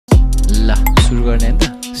ल सुरु गर्ने नि त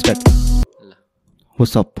स्टार्ट ल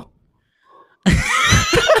व्हाट्स अप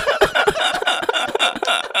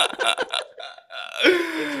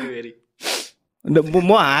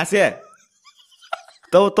म हाँसे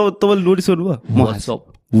तब नोटिस गर्नुभयो म व्हाट्सअप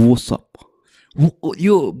व्हाट्सअप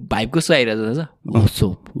यो भाइब कस्तो आइरहेछ दाजु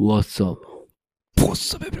WhatsApp WhatsApp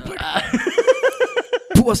WhatsApp everybody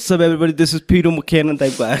WhatsApp everybody this is फिरो मुखेन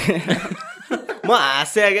टाइपको म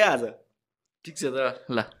हाँसे क्या आज ठिक छ त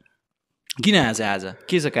ल किन हाँसे आज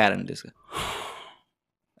के छ कारण त्यसको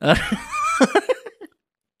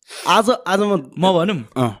आज म भनौँ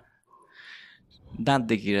दाँत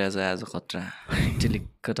देखिरहेछ आज खतरा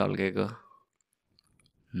चिलिक्क टल्केको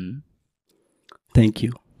थ्याङ्क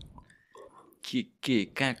यू के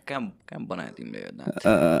कहाँ बनायो तिमीले यो दाँत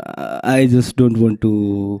I just don't want to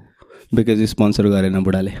because sponsor गरेन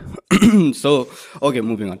बुढाले so okay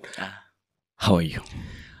moving on how are you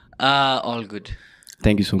all good.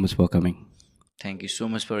 Thank you so much for coming. Thank you so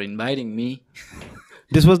much for inviting me.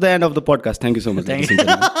 This was the end of the podcast. Thank you so much. Thank you.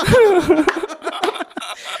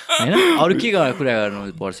 हैन अरु के कुरा गर्नु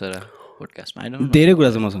पर्छ र पोडकास्टमा हैन धेरै कुरा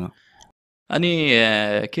छ मसँग अनि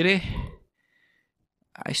के रे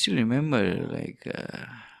I still remember like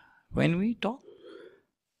when we talk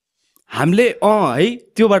हामीले है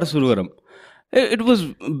त्योबाट सुरु गरौँ इट वाज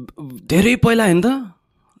धेरै पहिला हैन त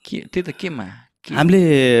के त्यही त केमा हामीले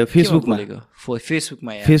फेसबुकमा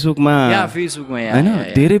हैन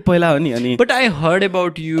धेरै पहिला हो नि अनि but I heard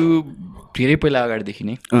about you धेरै पहिला अगाडिदेखि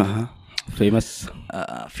नै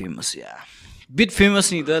फेमस या बिट फेमस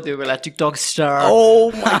नि त त्यो बेला टिकटक स्टार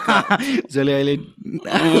जसले अहिले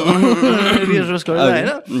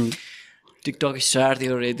होइन टिकटक स्टार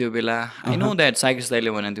थियो रे त्यो बेला आई नो द्याट साइकस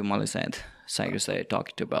दाइले भनेको थियो मलाई सायद साइकस दाइ talk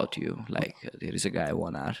about you like there is a guy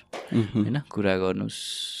 1 hour होइन कुरा गर्नुहोस्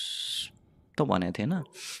त भनेको थिएन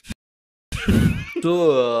सो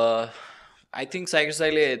आई थिङ्क साइकस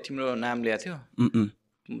दाइले तिम्रो नाम ल्याएको थियो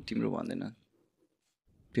तिम्रो भन्दैन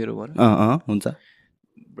तेरो भन हुन्छ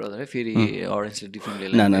ब्रदर है फेरि अडियन्सले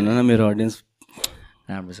डिफ्रेन्टली न मेरो अडियन्स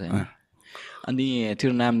राम्रो छ होइन अनि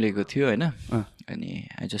तेरो नाम लिएको थियो होइन अनि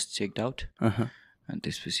आई जस्ट चेक आउट अनि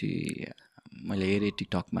त्यसपछि मैले हेरेँ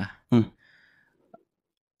टिकटकमा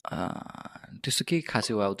त्यस्तो केही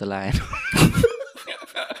खासै वाउ त लागेन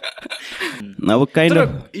अब kind of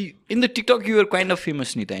in the TikTok you are kind of famous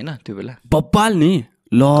नि त होइन त्यो बेला बब्बाल नि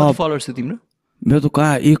ल फलोवर्स छ तिम्रो मेरो त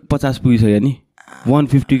कहाँ 150 पुगिसक्यो नि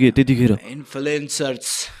 150 के त्यतिखेर इन्फ्लुएन्सर्स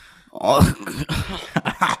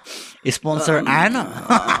स्पोन्सर आएन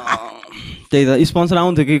त्यही त स्पोन्सर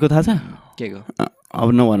आउँथ्यो केको थाहा छ के को अब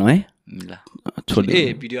नभनौँ है ल छोड्यो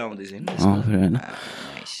ए भिडियो आउँदैछ होइन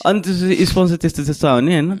अनि त्यसपछि स्पोन्सर त्यस्तो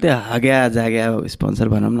आउने होइन त्यो हाग्या जाग्या स्पोन्सर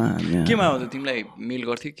भनौँ न केमा आउँथ्यो तिमीलाई मेल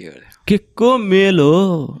गर्थ्यो के गर्थ्यो के को मेल हो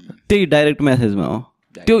त्यही डाइरेक्ट म्यासेजमा हो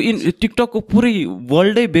त्यो टिकटकको पुरै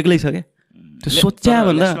वर्ल्डै बेग्लै छ क्या त्यो सोच्या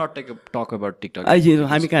भन्दा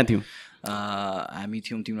हामी कहाँ थियौँ हामी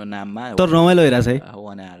थियौँ तिम्रो नाममा तर रमाइलो भइरहेछ है 1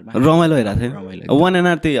 hour रमाइलो भइरहेछ है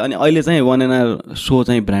 1NR त्यही अनि अहिले चाहिँ 1NR सो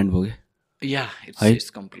चाहिँ ब्रान्ड भयो क्या है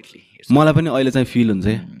कम्प्लिटली मलाई पनि अहिले चाहिँ फिल हुन्छ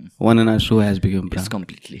है 1NR so has become brand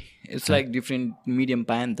completely it's like different medium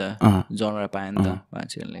पायो नि त जनरा पायो नि त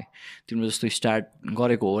मान्छेहरूले तिम्रो जस्तो स्टार्ट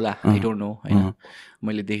गरेको होला आई डोन्ट नो होइन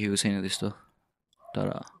मैले देखेको छैन त्यस्तो तर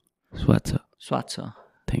स्वाद छ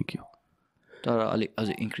थ्याङ्क यू तर अलिक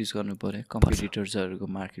अझै इन्क्रिज गर्नु पऱ्यो कम्पिटिटर्सहरूको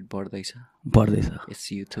मार्केट बढ्दैछ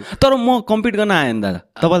तर म कम्पिट गर्न आएँ नि दादा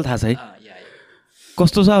तपाईँलाई थाहा छ है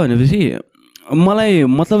कस्तो छ भनेपछि मलाई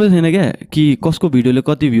मतलबै छैन क्या कि कसको भिडियोले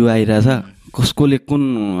कति भ्यू आइरहेछ कसकोले कुन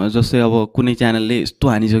जस्तै अब कुनै च्यानलले यस्तो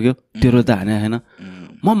हानिसक्यो तेरो त हाने होइन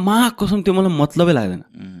म कसम त्यो मलाई मतलबै लाग्दैन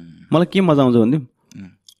मलाई के मजा आउँछ भनिदिउँ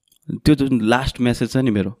त्यो जुन लास्ट मेसेज छ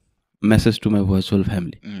नि मेरो message to my virtual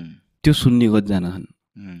family त्यो सुन्ने कतिजना छन्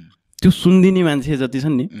त्यो सुनिदिने मान्छे जति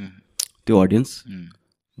छन् नि त्यो अडियन्स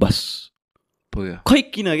बस पुग्यो खै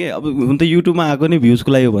किन के अब हुन त युट्युबमा आएको नै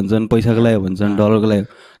भ्युजको लागि भन्छन् पैसाको लागि भन्छन् डलरको लागि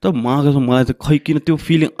तर मलाई चाहिँ खै किन त्यो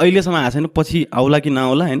फिलिङ अहिलेसम्म आएको छैन पछि आउला कि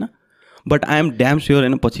नआउला होइन but I am dam sure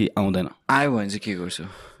होइन पछि आउँदैन आयो भने चाहिँ के गर्छु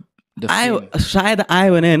आयो सायद आयो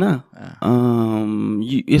भने होइन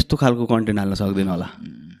यस्तो खालको कन्टेन्ट हाल्न सक्दैन होला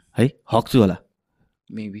है हक्छु होला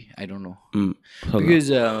maybe I don't know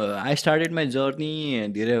because I started my journey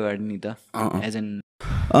धेरै अगाडि नि त एज एन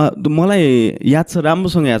मलाई याद छ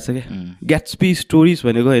राम्रोसँग याद छ क्या ग्याट्सबी स्टोरिज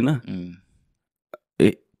भनेको होइन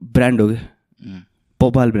ए ब्रान्ड हो क्या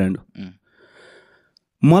पपाल ब्रान्ड हो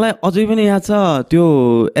मलाई अझै पनि याद छ त्यो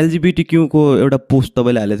LGBTQ को एउटा पोस्ट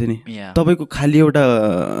तपाईँले हालेको थियो नि तपाईँको खालि एउटा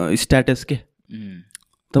स्ट्याटस के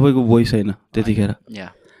तपाईँको भोइस होइन त्यतिखेर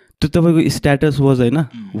त्यो तपाईँको स्ट्याटस वाज होइन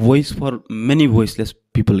voice for many voiceless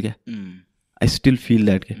people क्या आई स्टिल फिल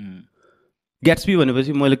द्याट क्या ग्याट्सबी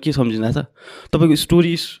भनेपछि मैले के सम्झिँदा छ तपाईँको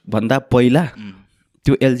स्टोरिज भन्दा पहिला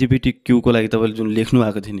त्यो LGBTQ को लागि तपाईँले जुन लेख्नु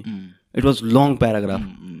भएको थियो नि इट वाज लङ प्याराग्राफ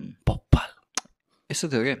पप्पा यस्तो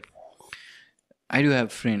थियो क्या I do have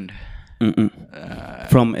friend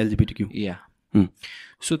from LGBTQ yeah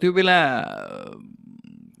so त्यो बेला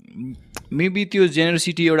मेबी त्यो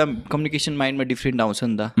जेनरसिटी एउटा कम्युनिकेसन माइन्डमा डिफ्रेन्ट आउँछ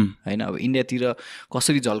नि त होइन अब इन्डियातिर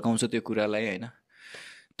कसरी झल्काउँछ त्यो कुरालाई होइन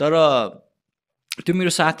तर त्यो मेरो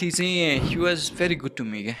साथी चाहिँ he was very good to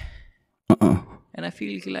me क्या and I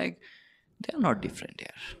feel like they are not different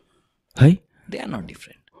यार है they are not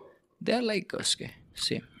different they are like us के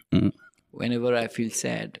same when ever I feel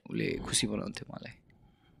sad उसले खुसी बनाउँथ्यो मलाई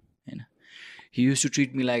होइन he use to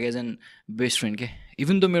treat me like as an best friend के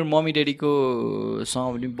even though मेरो मम्मी ड्याडीको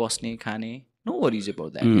सँग पनि बस्ने खाने no worries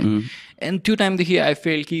about that and त्यो टाइमदेखि आई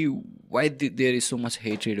फेल कि why there is so much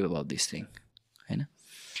hatred about this thing होइन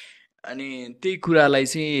अनि त्यही कुरालाई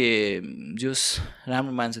चाहिँ जोस्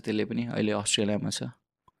राम्रो मान्छ त्यसले पनि अहिले अस्ट्रेलियामा छ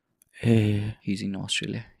his in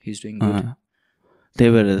Australia his doing good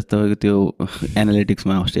त्यही भएर तपाईँको त्यो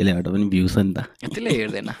एनालिटिक्समा अस्ट्रेलियाबाट पनि भ्यू छ नि त त्यसले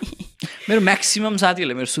हेर्दैन मेरो म्याक्सिमम्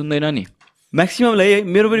साथीहरूले मेरो सुन्दैन नि म्याक्सिममलाई है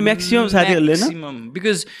मेरो पनि म्याक्सिमम साथीहरूले म्याक्सिमम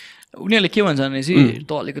बिकज उनीहरूले के भन्छ भने चाहिँ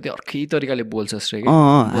त अलिकति अर्कै तरिकाले बोल्छस् रे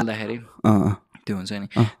बोल्दाखेरि त्यो हुन्छ नि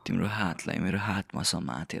तिम्रो हातलाई मेरो हातमा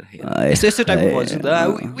समातेर यस्तो यस्तो टाइपको भन्छ नि त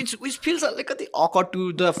विच फिल्स अलिकति awkward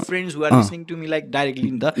to the friends who are listening to me like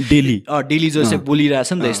directly नि त डेली जस्तै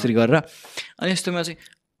बोलिरहेछ नि त यसरी गरेर अनि यस्तोमा चाहिँ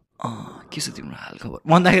के छ तिम्रो हाल खबर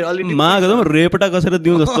भन्दाखेरि अलिकति माग रेपटा कसेर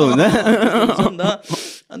दिउँ जस्तो हुन्छ नि त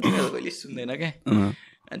अनि तिनीहरू कहिले सुन्दैन क्या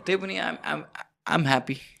अनि त्यही पनि आइम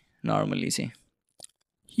ह्याप्पी नर्मली चाहिँ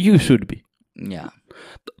यु सुड बी या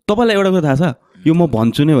तपाईँलाई एउटा कुरा थाहा छ यो म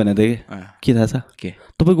भन्छु नै भने त के थाहा छ के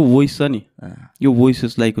तपाईँको भोइस छ नि यो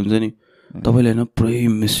भोइसेस लाइक हुन्छ नि तपाईँले होइन पुरै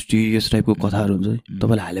मिस्टिरियस टाइपको कथाहरू हुन्छ है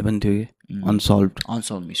तपाईँले हाले पनि थियो कि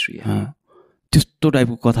अनसल्भ मिस्ट्री त्यस्तो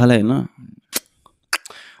टाइपको कथालाई होइन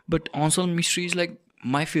but अनसल्भ mystery is like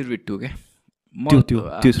my favourite to क्या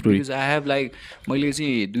त्यो स्टोरी आई हेभ लाइक मैले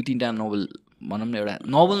चाहिँ 2-3टा नोभल भनौँ न एउटा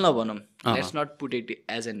नोभल नभनौँ let's not put it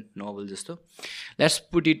as an novel जस्तो let's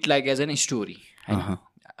put it like as an story होइन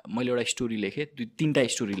मैले एउटा story लेखेँ 2-3टा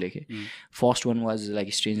story लेखेँ first one was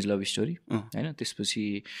like strange love story होइन त्यसपछि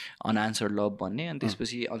अनआन्सर्ड लभ भन्ने अनि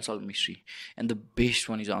त्यसपछि अनसल्भ mystery and the best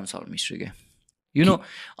one is अनसल्भ mystery क्या you know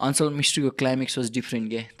अनसल्भ मिस्ट्रीको climax was different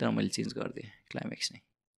क्या तर मैले चेन्ज गरिदिएँ क्लाइमेक्स नै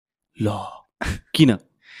ल किन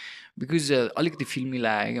बिकज अलिकति फिल्मी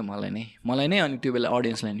लाग्यो क्या मलाई नै अनि त्यो बेला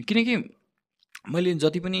अडियन्सलाई नि किनकि मैले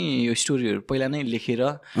जति पनि यो स्टोरीहरू पहिला नै लेखेर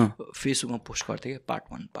फेसबुकमा पोस्ट गर्थेँ क्या पार्ट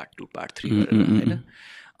 1 पार्ट 2 पार्ट 3 गरेर होइन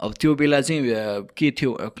अब त्यो बेला चाहिँ के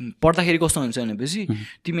थियो पढ्दाखेरि कस्तो हुन्छ भनेपछि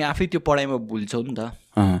तिमी आफै त्यो पढाइमा भुल्छौ नि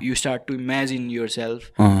त you start to imagine your self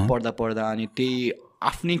पढ्दा अनि त्यही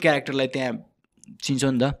आफ्नै क्यारेक्टरलाई त्यहाँ चिन्छौ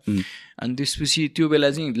नि त अनि त्यसपछि त्यो बेला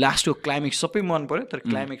चाहिँ लास्टको क्लाइमेक्स सबै मन पऱ्यो तर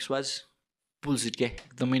क्लाइमेक्स वाज बुलसिट क्या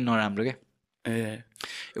एकदमै नराम्रो क्या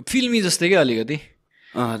फिल्मी जस्तै क्या अलिकति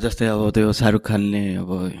जस्तै अब त्यो शाहरुख खानले अब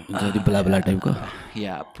बेला बेला टाइपको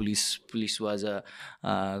या police was a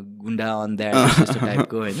गुन्डा on that त्यस्तो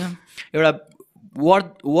टाइपको होइन एउटा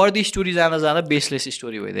वर्दी स्टोरी जाँदा बेसलेस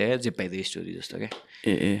स्टोरी भइदियो जे पाइदियो स्टोरी जस्तो क्या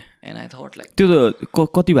एन्ड आई थट लाइक त्यो त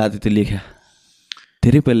कति भएको थियो त्यो लेख्या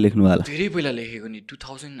धेरै पहिला लेख्नु होला धेरै पहिला लेखेको नि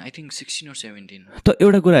 2000 आई थिङ्क 16 or 17 त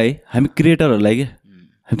एउटा कुरा है हामी क्रिएटरहरूलाई क्या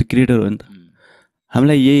हामी त क्रिएटर हो नि त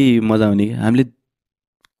हामीलाई यही मजा आउने क्या हामीले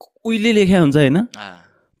उहिले लेख्या हुन्छ होइन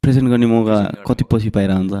प्रेजेन्ट गर्ने मौका कति पछि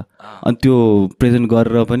पाइरहेको हुन्छ अनि त्यो प्रेजेन्ट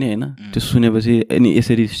गरेर पनि होइन त्यो सुनेपछि अनि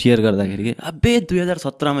यसरी सेयर गर्दाखेरि के अबे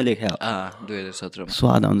 2017मा लेख्या 2017मा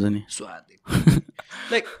स्वाद आउँछ नि स्वाद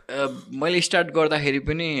लाइक मैले स्टार्ट गर्दाखेरि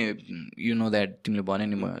पनि यु नो द्याट तिमीले भने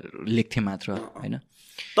नि म लेख्थेँ मात्र होइन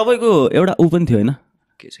तपाईँको एउटा ऊ पनि थियो होइन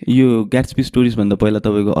यो ग्याट्सबी स्टोरिज भन्दा पहिला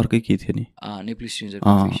तपाईँको अर्कै के थियो नि नेपाली स्ट्रेन्जर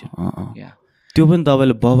त्यो पनि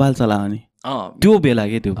तपाईँले बवाल चलायो नि त्यो बेला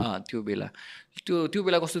के त्यो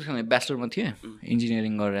बेला कस्तो थियो भने ब्याचलरमा थिएँ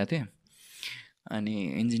इन्जिनियरिङ गरिरहेको थिएँ अनि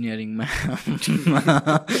इन्जिनियरिङमा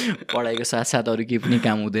पढाइको साथसाथ अरू केही पनि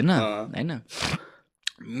काम हुँदैन होइन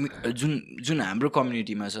जुन हाम्रो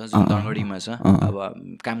कम्युनिटीमा छ जुन दनगढीमा छ अब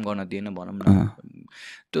काम गर्न दिएन भनौँ न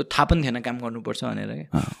त्यो थाहा पनि थिएन काम गर्नुपर्छ भनेर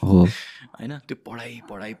होइन त्यो पढाइ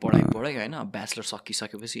होइन ब्याचलर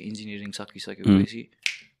सकिसकेपछि इन्जिनियरिङ सकिसकेपछि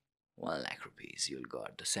 1 lakh rupees you'll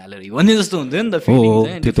got the salary भन्ने जस्तो हुन्थ्यो नि त फिलिङ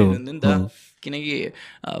हुन्थ्यो नि त किनकि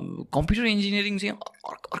कम्प्युटर इन्जिनियरिङ चाहिँ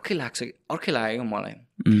अर्कै लाग्यो क्या मलाई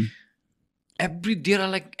there are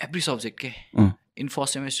like every subject के इन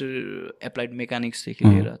फर्स्ट सेमेस्टर एप्लाइड मेकानिक्सदेखि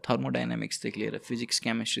लिएर थर्मोडाइनामिक्सदेखि लिएर फिजिक्स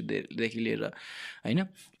केमिस्ट्रीदेखि लिएर होइन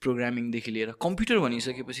प्रोग्रामिङदेखि लिएर कम्प्युटर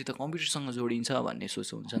भनिसकेपछि त कम्प्युटरसँग जोडिन्छ भन्ने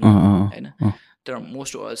सोच हुन्छ नि होइन तर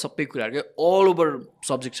मोस्ट सबै कुराहरू अल ओभर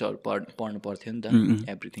सब्जेक्ट्सहरू पढ्नु पर्थ्यो नि त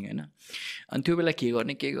एभ्रिथिङ होइन अनि त्यो बेला के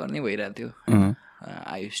गर्ने भइरहेको थियो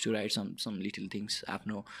I use to right some little things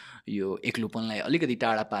आफ्नो यो एक्लोपनलाई अलिकति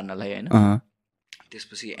टाढा पार्नलाई होइन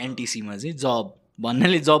त्यसपछि एनटिसीमा चाहिँ जब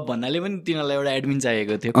भन्नाले पनि तिनीहरूलाई एउटा एडमिन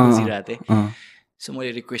चाहिएको थियो खोजिरहेको थिएँ सो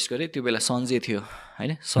मैले रिक्वेस्ट गरेँ त्यो बेला सञ्जय थियो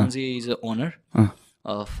होइन Sanjay is a owner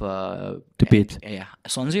of page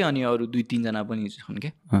Sanjay अनि अरू 2-3 पनि छन्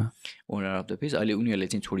क्या ओनर अफ द पेज अहिले उनीहरूले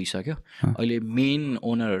चाहिँ छोडिसक्यो अहिले मेन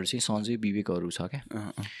ओनरहरू चाहिँ सञ्जय विवेकहरू छ क्या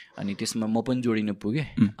अनि त्यसमा म पनि जोडिन पुगेँ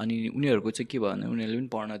अनि उनीहरूको चाहिँ के भयो भने उनीहरूले पनि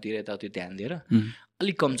पढ्नतिर यताउति ध्यान दिएर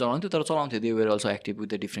अलिक कम चलाउँथ्यो तर चलाउँथ्यो they where also active with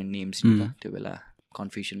the different names नि त त्यो बेला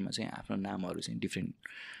कन्फ्युजनमा चाहिँ आफ्नो नामहरू चाहिँ डिफ्रेन्ट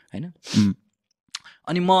होइन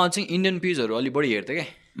अनि म चाहिँ इन्डियन पेजहरू अलिक बढी हेर्थेँ क्या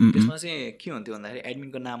त्यसमा चाहिँ के हुन्थ्यो भन्दाखेरि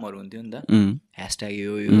एडमिनको नामहरू हुन्थ्यो नि त ह्यासट्याग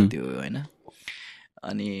यो त्यो होइन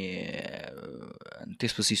अनि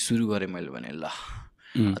त्यसपछि सुरु गरेँ मैले भने ल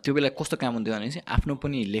त्यो बेला कस्तो काम हुन्थ्यो भने चाहिँ आफ्नो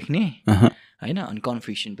पनि लेख्ने होइन अनि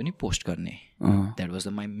कन्फ्युजन पनि पोस्ट गर्ने that was the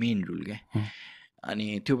my main rule क्या अनि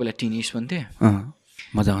त्यो बेला टिनेज पनि थिएँ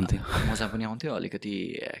मजा पनि आउँथ्यो अलिकति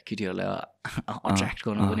केटीहरूलाई अट्र्याक्ट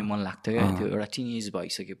गर्नु पनि मन लाग्थ्यो क्या त्यो एउटा टिनेज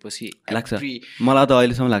भइसकेपछि लाग्छ मलाई त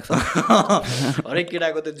अहिलेसम्म लाग्छ हरेक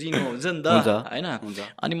केटाको त जिनो हुन्छ नि त होइन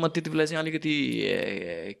अनि म त्यति बेला चाहिँ अलिकति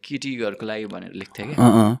केटीहरूको लागि भनेर लेख्थेँ क्या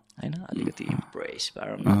होइन अलिकति इम्प्रेस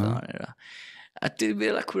पारौँ न त भनेर त्यो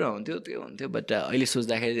बेला कुरा हुन्थ्यो त्यो हुन्थ्यो बट अहिले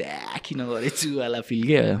सोच्दाखेरि किन गरेछु वाला फिल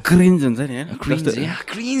के क्रिन्ज हुन्छ नि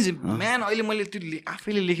क्रिन्ज म्यान अहिले मैले त्यो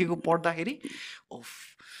आफैले लेखेको पढ्दाखेरि ओफ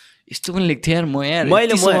यस्तो पनि लेख्थेँ यार म यार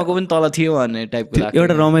मको पनि तल थियो भन्ने टाइपको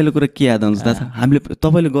एउटा रमाइलो कुरा के याद आउँछ थाहा छ हामीले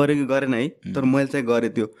तपाईँले गरे कि गरेन है तर मैले चाहिँ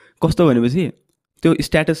गरेँ त्यो कस्तो भनेपछि त्यो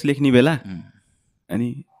स्ट्याटस लेख्ने बेला अनि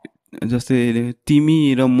जस्तै तिमी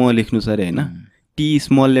र म लेख्नु छ अरे होइन टी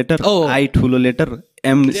स्मल लेटर आई ठुलो letter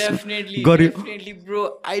am bro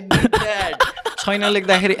I did that छैन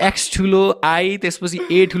लेख्दाखेरि एक्स ठुलो आई त्यसपछि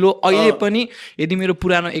ए ठुलो अहिले पनि यदि मेरो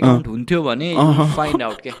पुरानो एकाउन्ट हुन्थ्यो भने फाइन्ड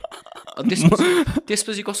आउट क्या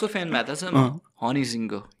त्यसपछि कसको फ्यान भएको छ हनी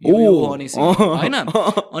सिंहको हनी सिंह होइन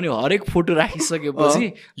अनि हरेक फोटो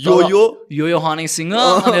राखिसकेपछि यो हनी सिंह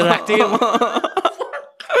अनि राख्थेँ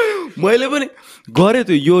मैले पनि गरेँ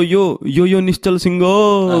त्यो यो निश्चल सिंह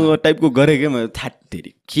टाइपको गरेँ क्या मैले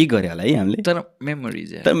थाटेरी के गरेँ होला है हामीले तर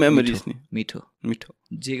मेमोरिज नि मिठो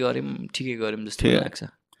जे गऱ्यौँ ठिकै गऱ्यौँ जस्तो लाग्छ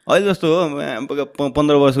अहिले जस्तो हो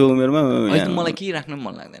 15 वर्षको उमेरमा मलाई केही राख्नु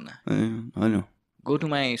मन लाग्दैन होइन go to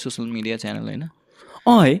my social media channel होइन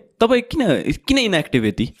है तपाईँ किन इनएक्टिभ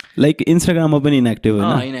यति लाइक इन्स्टाग्राममा पनि इनएक्टिभ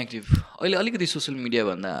होइन इनएक्टिभ अहिले अलिकति सोसियल मिडिया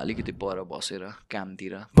भन्दा अलिकति पर बसेर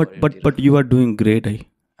कामतिर but you are doing great है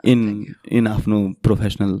इन आफ्नो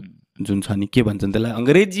प्रोफेसनल जुन छ नि के भन्छन् त्यसलाई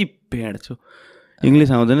अङ्ग्रेजी भेड छु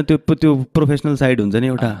इङ्ग्लिस आउँदैन त्यो प्रोफेसनल साइड हुन्छ नि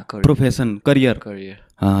एउटा प्रोफेसन करियर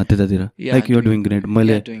त्यतातिर like you are doing great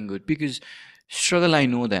मैले doing good because struggle I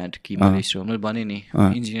know that कि मैले मैले भने नि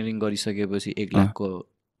इन्जिनियरिङ गरिसकेपछि 1 लाखको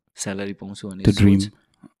स्यालेरी पाउँछु भने त्यो ड्रिम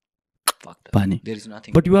पानी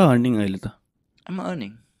बट यु आर अर्निङ अहिले त I'm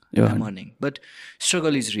earning but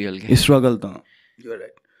struggle is real के स्ट्रगल त यु आर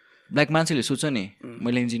राइट लाइक मान्छेले सोच्छ नि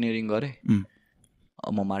मैले इन्जिनियरिङ गरेँ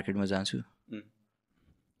अब म मार्केटमा जान्छु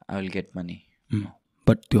I will get money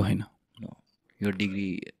but त्यो होइन यो degree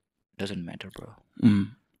doesn't matter bro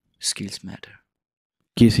skills matter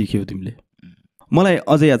के सिक्यौ तिमीले मलाई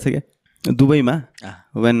अझै याद छ क्या दुबईमा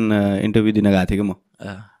वेन इन्टरभ्यू दिन गएको थिएँ कि म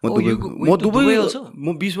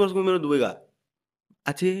 20 वर्षको मेरो दुबई गएको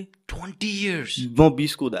आछे 20 years म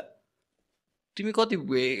 20 को हुँदा तिमी कति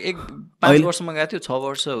 5 वर्षमा गएको थियो 6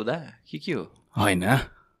 वर्ष हुँदा के हो होइन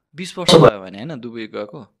 20 वर्ष भयो भने होइन दुबई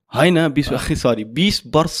गएको होइन 20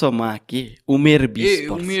 वर्षमा के उमेर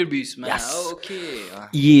 20 मा ओके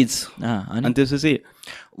एज अनि त्यसपछि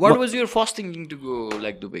what was your first thinking to go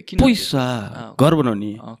like Dubai किन पैसा घर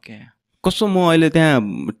बनाउने ओके कस्तो म अहिले त्यहाँ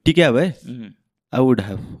टिक्या भए आई वुड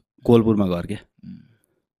हेभ कोलपुरमा घर क्या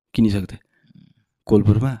किनिसक्थेँ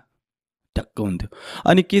कोलपुरमा ट्याक्क हुन्थ्यो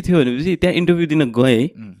अनि के थियो भनेपछि त्यहाँ इन्टरभ्यू दिन गएँ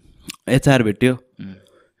एचआर भेट्यो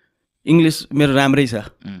इङ्ग्लिस मेरो राम्रै छ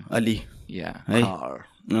अलि है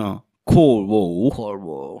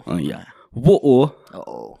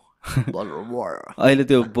अहिले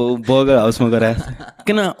त्यो बर्गर हाउसमा गएर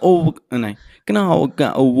किन किन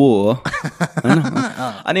वो होइन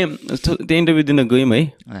अनि त्यो इन्टरभ्यू दिन गयौँ है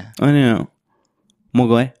अनि म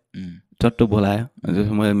गएँ चट्टो बोलायो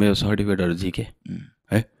मैले मेरो सर्टिफिकेटहरू झिकेँ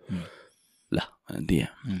है ल दिएँ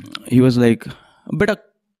हि वाज लाइक बेटा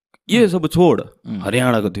यो सब छोड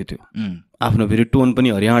हरियाणाको थियो त्यो आफ्नो फेरि टोन पनि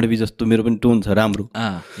हरियाणवी जस्तो मेरो पनि टोन छ राम्रो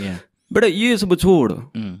बेटा ये सब छोड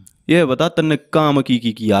ये बता तन्ने काम की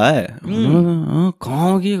किया है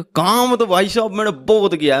काम तो भाई साहब मैंने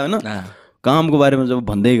बहुत किया है ना कामको बारेमा जब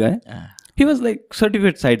भन्दै गए he was like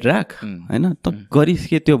certificate side राख हैन त गरिस्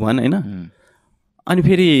के त्यो भन हैन अनि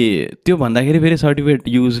फेरि त्यो भन्दाखेरि फेरि सर्टिफिकेट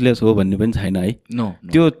युजलेस हो भन्ने पनि छैन है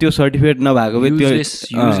त्यो सर्टिफिकेट नभएको भए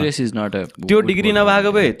त्यो डिग्री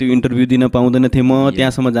नभएको भए त्यो इन्टरभ्यू दिन पाउँदैन थिएँ म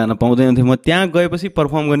त्यहाँसम्म जान पाउँदैन थिएँ म त्यहाँ गएपछि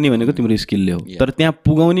पर्फर्म गर्ने भनेको तिम्रो स्किलले हो तर त्यहाँ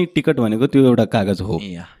पुगाउने टिकट भनेको त्यो एउटा कागज हो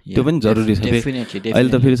त्यो पनि जरुरी छ अहिले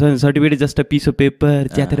त फेरि certificate just a piece of paper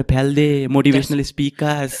च्यातेर फ्याल्दे motivational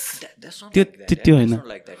speakers त्यो होइन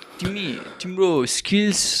तिम्रो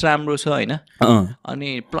स्किल्स राम्रो छ होइन अनि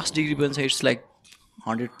प्लस डिग्री पनि छ इट्स लाइक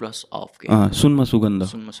 100+ अफ सुनमा सुगन्ध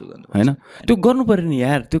होइन त्यो गर्नु पर्यो नि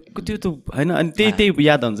यार त्यो त होइन अनि त्यही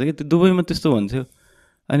याद हुन्छ कि त्यो दुबईमा त्यस्तो भन्थ्यो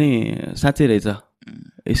अनि साँच्चै रहेछ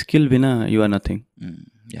स्किल बिना यु आर नथिङ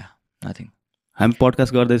हामी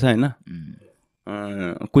पडकास्ट गर्दैछ होइन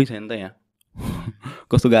कोही छैन त यहाँ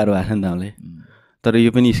कस्तो गाह्रो भएको छ नि त हामीलाई तर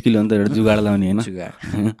यो पनि स्किल हो नि त एउटा जुगाड लाउने होइन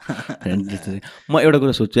म एउटा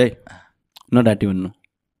कुरा सोध्छु है नडाटी भन्नु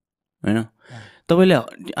होइन तपाईँले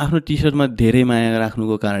आफ्नो टी सर्टमा धेरै माया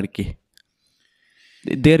राख्नुको कारण के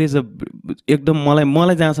देयर इज एकदम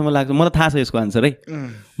मलाई जहाँसम्म लाग्छ मलाई थाहा छ यसको आन्सर है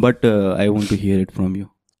but I want to hear it from you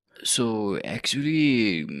so actually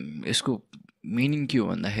यसको मिनिङ के हो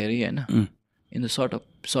भन्दाखेरि होइन in the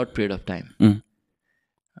short period of time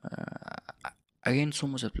again so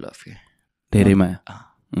much of love के धेरै माया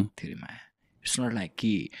इट्स नट लाइक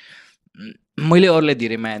कि मैले अरूलाई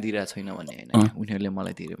धेरै माया दिइरहेको छैन भन्ने होइन उनीहरूले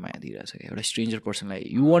मलाई धेरै माया दिइरहेको छ एउटा स्ट्रेन्जर पर्सनलाई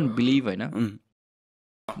यु वन्ट बिलिभ होइन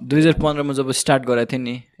 2015मा जब स्टार्ट गराएको थिएँ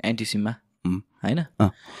नि एनटिसीमा होइन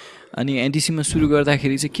अनि एनटिसीमा सुरु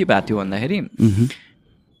गर्दाखेरि चाहिँ के भएको थियो भन्दाखेरि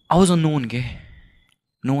आई वाज अ नोन के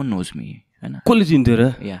नो वान नोज मी होइन कसले चिन्थ्यो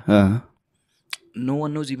र या no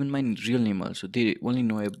one knows even my real name also they only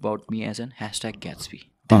know about me as an #ग्याट्सबी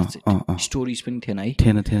stories पनि थिएन है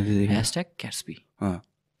 #ग्याट्सबी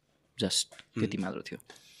जस्ट त्यति मात्र थियो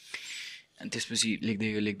अनि त्यसपछि लेख्दै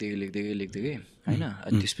होइन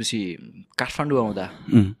अनि त्यसपछि काठमाडौँ आउँदा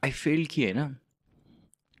आई फेल कि होइन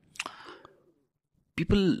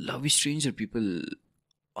पिपल लभ स्ट्रेन्जर पिपल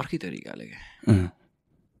अर्कै तरिकाले क्या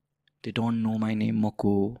they don't know my name म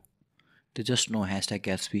को दे जस्ट नो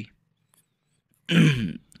 #ग्याट्सबी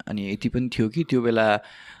अनि यति पनि थियो कि त्यो बेला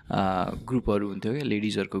ग्रुपहरू हुन्थ्यो क्या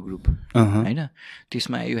लेडिजहरूको ग्रुप होइन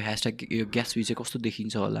त्यसमा यो यो ग्याट्सबी चाहिँ कस्तो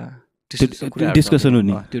देखिन्छ होला डिस्कसन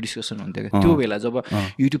हुने त्यो डिस्कसन हुन्थ्यो क्या त्यो बेला जब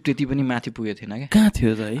युट्युब त्यति पनि माथि पुगेको थिएन क्या कहाँ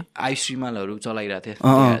थियो त है आइस्ट्रिमालहरू चलाइरहेको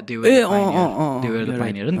थियो देवेर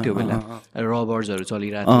पाइनेर नि त्यो बेला रबर्ड्सहरू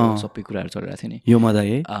चलिरहेको थियो सबै कुराहरू चलिरहेको थियो नि यो मजा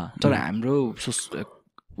है तर हाम्रो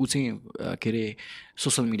ऊ चाहिँ के अरे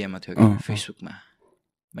सोसल मिडियामा थियो क्या फेसबुकमा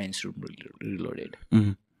मेन्स्ट्रुम रिलोडेड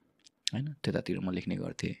होइन त्यतातिर म लेख्ने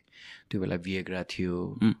गर्थेँ त्यो बेला भिएग्रा थियो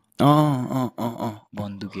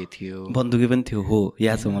बन्दुके थियो बन्दुके पनि थियो हो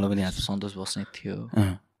याद छ मलाई पनि याद छ सन्तोष बस्नेत थियो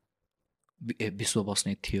विश्व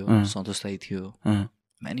बस्नेत थियो सन्तोष राई थियो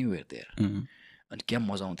म्यानी वेयर देयर अनि क्या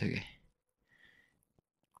मजा आउँथ्यो कि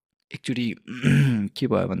एकचोटि के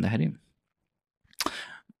भयो भन्दाखेरि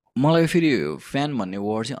मलाई फेरि फ्यान भन्ने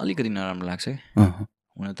वर्ड चाहिँ अलिकति नराम्रो लाग्छ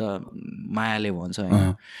हुन त मायाले भन्छ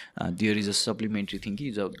होइन there is a supplementary thing कि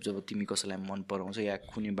जब तिमी कसैलाई मन पराउँछ या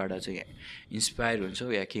कुनैबाट चाहिँ इन्सपायर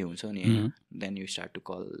हुन्छौ या के हुन्छ नि then you start to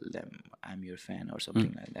call them I am your fan or something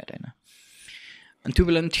like that होइन अनि त्यो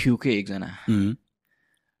बेला पनि थियो के एकजना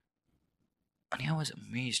अनि आई वाज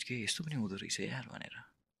अमेज्ड के यस्तो पनि हुँदो रहेछ यार भनेर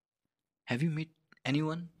have you meet any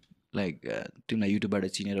one like तिमीलाई युट्युबबाट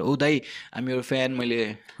चिनेर ओ दाइ आइ एम योर फ्यान मैले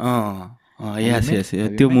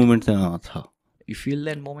त्यो मोमेन्ट छ You feel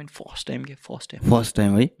that moment first time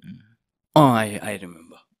है आई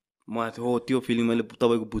रिमेम्बर म हो त्यो फिलिङ मैले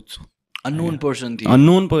तपाईँको बुझ्छु अननोन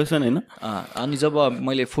पर्सन होइन अनि जब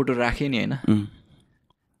मैले फोटो राखेँ नि होइन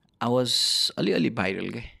आई वाज अलिअलि भाइरल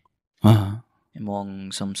के एमङ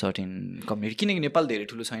सम सर्टेन कम्युनिटी किनकि नेपाल धेरै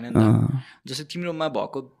ठुलो छैन नि त जस्तै तिम्रोमा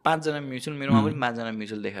भएको 5 जना म्युचुअल मेरोमा पनि 5 जना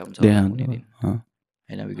म्युचुअल देखा हुन्छ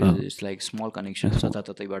होइन because it's like small connection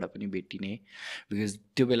जताततैबाट पनि भेटिने बिकज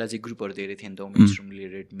त्यो बेला चाहिँ ग्रुपहरू धेरै थियो नि त men's room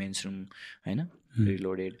related men's room होइन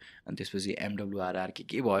रिलोडेड अनि त्यसपछि MWRR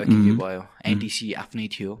के भयो एनटिसी आफ्नै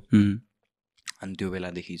थियो अनि त्यो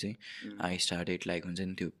बेलादेखि चाहिँ आई स्टार्टेड लाइक हुन्छ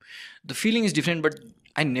नि त्यो the feeling is different but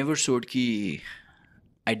I never सोड कि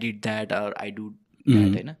I did that or I do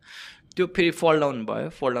that होइन त्यो फेरि फल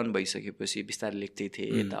डाउन भइसकेपछि बिस्तारै लेख्दै थिएँ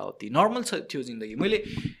यताउति नर्मल थियो जिन्दगी मैले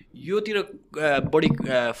योतिर बढी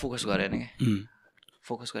फोकस गरेन क्या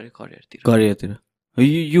फोकस गरेँ करियरतिर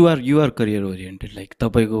युआर करियर ओरिएन्टेड लाइक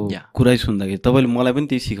तपाईँको कुरै सुन्दाखेरि तपाईँले मलाई पनि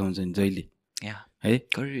त्यही सिकाउँछ नि जहिले है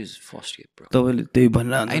करियर इज फर्स्ट ब्रो तपाईँले त्यही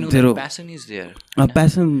भनेर passion is there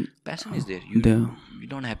passion is there you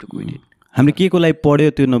don't have to quit it हामीले के को लागि पढ्यो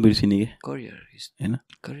त्यो नबिर्सिने के करियर इज हैन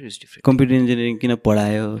career is different computer engineering किन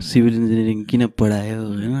पढायो सिभिल इन्जिनियरिङ किन पढायो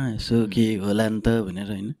हैन यसो के होला नि त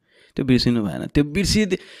भनेर हैन त्यो बिर्सिनु भएन त्यो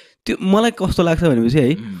त्यो मलाई कस्तो लाग्छ भनेपछि है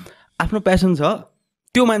आफ्नो प्यासन छ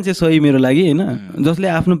त्यो मान्छे सही मेरो लागि हैन जसले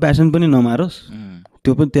आफ्नो प्यासन पनि नमारोस्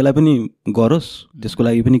त्यो पनि त्यसलाई पनि गरोस् त्यसको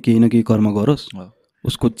लागि पनि केही न केही कर्म गरोस्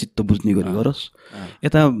उसको चित्त बुझ्ने गरी गरोस्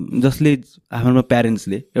यता जसले आफ्नो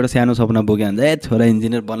प्यारेन्ट्सले एउटा सानो सपना बोके हुन्छ ए छोरा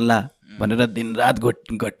इन्जिनियर बन्ला भनेर दिनरात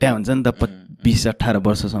घट्या हुन्छ नि त 20-18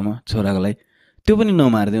 वर्षसम्म छोराको लागि त्यो पनि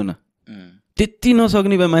नमार्दिउ न त्यति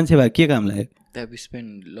नसक्ने भए मान्छे भए के काम लाग्यो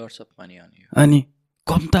अनि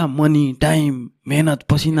कम्ता मनी टाइम मेहनत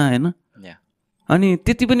पसिना हैन अनि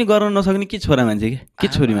त्यति पनि गर्न नसक्ने के छोरा मान्छे के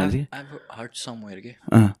छोरी मान्छे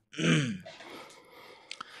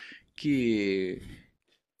कि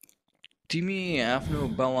तिमी आफ्नो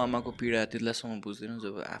बाउ आमाको पीडा त्यतिलासम्म बुझ्दैनौ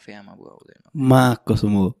जब आफै आमा बुवा हुँदैन मा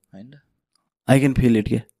कसम हो हैन आई क्यान फिल इट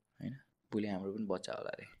के हैन भोलि हाम्रो पनि बच्चा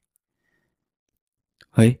होला रे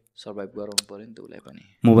है सर्भाइभ गराउनु पर्यो नि त उलाई पनि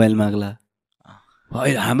मोबाइल माग्ला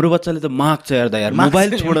है हाम्रो बच्चाले त माग्छ यार द यार मोबाइल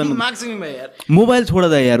छोड न माग्छ नि भाइ यार मोबाइल छोड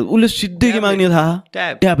द यार उले सिधै के माग्ने थाहा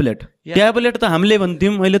ट्याब्लेट त हामीले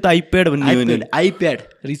भन्थ्यौं अहिले त आइप्याड भन्ने हो नि आइप्याड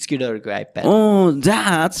रिच किडहरुको आइप्याड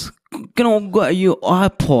जाच किन यो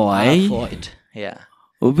आइफोइट या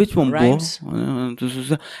which one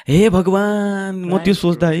हे भगवान म त्यो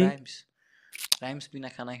सोच्दा है राइम्स बिना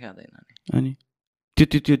खाना खाँदैन अनि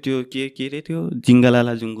त्यो के रे त्यो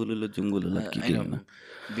जिंगलाला जुंगुलुलो के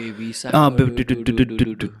बेबी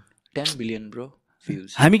 10 बिलियन ब्रो भ्युज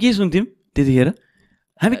हामी के सुन्थ्यौं त्यतिखेर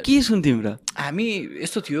हामी के सुन्थ्यौं र हामी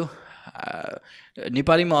यस्तो थियो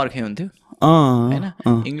नेपालीमा अर्कै हुन्थ्यो हैन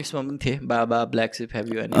इंग्लिशमा पनि थिए बाबा ब्ल्याक शिप हेभ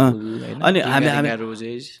यु हैन अनि हामी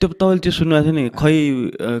रोजेज त्यो तपाईले त्यो सुन्नुभएको थियो नि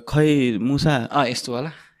खै मुसा यस्तो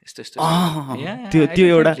होला यस्तो त्यो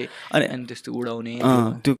एउटा अनि त्यस्तो उडाउने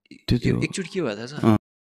त्यो एकचोटि के भयो थाहा छ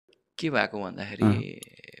के भएको भन्दाखेरि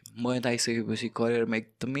म यता आइसकेपछि करियरमा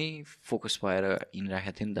एकदमै फोकस भएर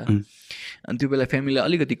हिँडिरहेको थिएँ नि त अनि त्यो बेला फ्यामिलीलाई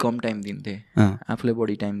अलिकति कम टाइम दिन्थेँ आफूलाई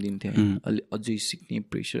बढी टाइम दिन्थेँ अझै सिक्ने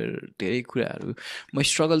प्रेसर धेरै कुराहरू म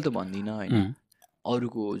स्ट्रगल त भन्दिनँ होइन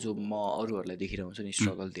अरूको जो म अरूहरूलाई देखिरहन्छ नि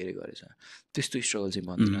स्ट्रगल धेरै गरेछ त्यस्तो स्ट्रगल चाहिँ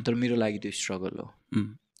भन्दिनँ तर मेरो लागि त्यो स्ट्रगल हो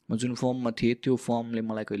म जुन फर्ममा थिएँ त्यो फर्मले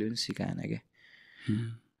मलाई कहिले पनि सिकाएन क्या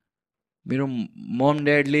मेरो मम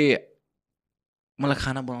ड्याडले मलाई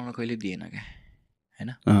खाना बनाउन कहिले दिएन क्या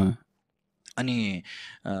हैन अनि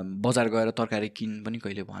बजार गएर तरकारी किन पनि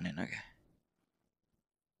कहिले भनेन क्या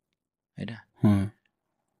हैन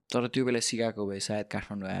तर त्यो बेला सिकाएको भए सायद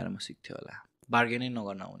काठमाडौँ आएर म सिक्थ्यो होला बार्गेनै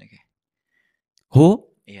नगर्न आउने क्या हो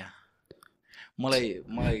या मलाई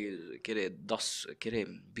के अरे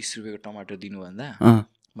 20 रुपियाँको टमाटर दिनुभन्दा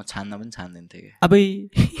म छान्न पनि छान्दैन थिएँ क्या अबै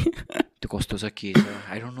त्यो कस्तो छ के छ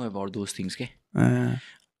I don't know about those things के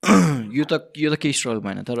यो त केही स्ट्रगल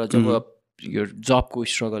भएन तर जब यो जबको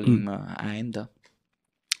स्ट्रगलिङमा आयो नि त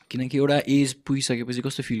किनकि एउटा एज पुगिसकेपछि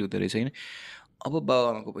कस्तो फिल हुँदो रहेछ होइन अब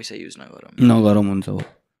बाबाआमाको पैसा युज नगरौँ हुन्छ हो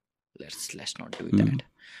लेट्स नट डु द्याट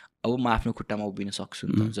अब म आफ्नो खुट्टामा उभिन सक्छु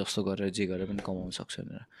नि त जस्तो गरेर जे गरेर पनि कमाउन सक्छु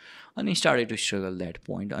भनेर अनि started to struggle that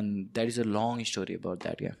point अनि that is a long story about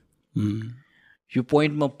that क्या यो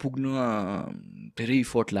पोइन्टमा पुग्नु धेरै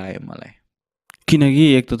इफोर्ट लाग्यो मलाई किनकि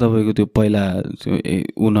एक त तपाईँको त्यो पहिला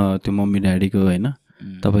त्यो मम्मी ड्याडीको होइन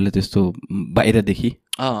तपाईँले त्यस्तो बाहिरदेखि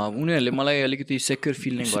उनीहरूले मलाई अलिकति सेक्योर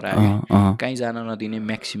फिल नै गरायो कहीँ जान नदिने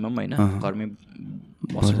म्याक्सिमम होइन घरमै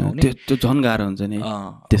बस्नु त्यो झन् गाह्रो हुन्छ नि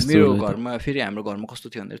मेरो घरमा फेरि हाम्रो घरमा कस्तो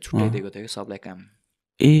थियो भन्दा छुट्याइदिएको थियो कि सबलाई काम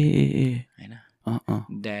होइन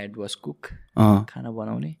ड्याड वाज कुक खाना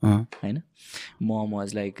बनाउने होइन मम वाज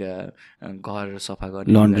लाइक घर सफा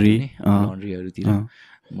गर्ने लन्ड्रीहरूतिर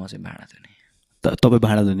म चाहिँ भाँडा धुने तपाईँ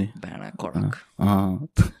भाँडा धुने भाँडा कडक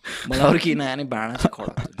मलाई अरू केही नआने भाँडा चाहिँ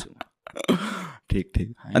कडक धुन्छु ठिक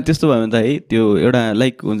अनि त्यस्तो भयो भने त है त्यो एउटा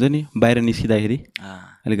लाइक हुन्छ नि बाहिर निस्किँदाखेरि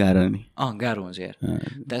अलिक गाह्रो नि गाह्रो हुन्छ यार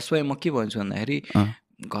द्याट्स वाइ म के भन्छु भन्दाखेरि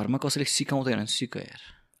घरमा कसैले सिकाउँदैन सिक यार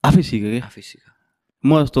आफै सिक क्या आफै सिक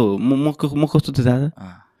म जस्तो म कस्तो थिएँ थाहा छ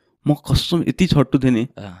म कस्तो यति छट्टु थिएँ नि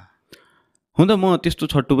हुन त म त्यस्तो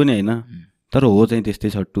छट्टु पनि होइन तर हो चाहिँ त्यस्तै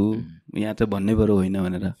छट्टु यहाँ चाहिँ भन्नै पऱ्यो होइन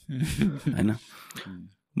भनेर होइन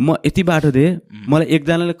म यति बाटो थिएँ मलाई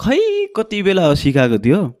एकजनाले खै कति बेला सिकाएको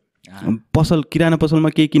थियो किराना पसलमा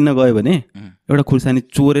केही किन्न गयो भने एउटा खुर्सानी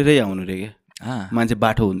चोरेरै आउनु रे क्या मान्छे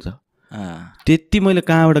बाठो हुन्छ त्यति मैले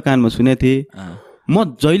कहाँबाट कानमा सुनेको थिएँ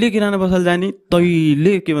म जहिले किराना पसल जाने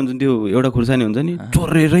तैले के भन्छ त्यो एउटा खुर्सानी हुन्छ नि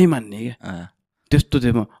चोरेरै मान्ने क्या त्यस्तो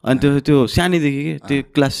थियो म अनि त्यो सानैदेखि के त्यो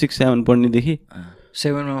क्लास 6-7 पढ्नेदेखि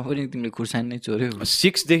 7मा पनि तिमीले खुर्सानी नै चोर्यौ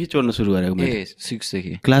 6 देखि चोर्न सुरु गरेको मैले 6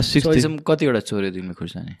 देखि क्लास 6 कतिवटा चोर्यो तिमीले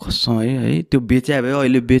खुर्सानी कसम है त्यो बेच्या भयो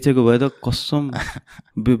अहिले बेचेको भयो त कसम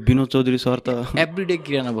विनोद चौधरी सर त एभ्रीडे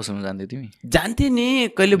किराना पसलमा जान्थ्यौ तिमी जान्थे नि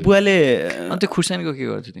कहिले बुवाले अनि त्यो खुर्सानीको के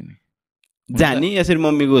गर्थ्यौ तिमी जानी यसरी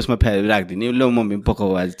मम्मीको उसमा राखिदिने ल मम्मी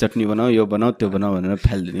पकाऊ आज चटनी बनाऊ यो बनाऊ त्यो बनाऊ भनेर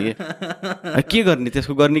फालिदिने के गर्ने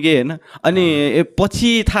त्यसको गर्ने के होइन अनि पछि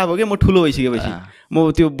थाहा भयो क्या म ठुलो भइसकेपछि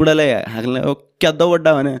म त्यो बुढालाई हाँक्ने क्या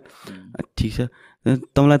दौडा भने ठिक छ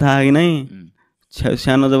तँलाई थाहा कि नै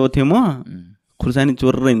सानो जब थियो म खुर्सानी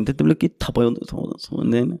चोरेर हिँड्थेँ तिमीले के थाहा पाउँदैछ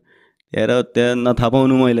भन्दैन हेर त्यहाँ नथाहा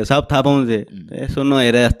पाउनु मैले सब थाहा पाउँथे यसो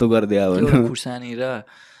नहेर यस्तो गरिदियो अब खुर्सानी र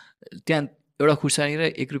त्यहाँ एउटा खुर्सानी र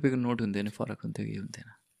 1 रुपियाँको नोट हुन्थ्यो नि फरक हुन्थ्यो कि हुन्थेन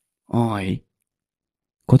है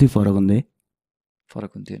कति फरक हुन्थ्यो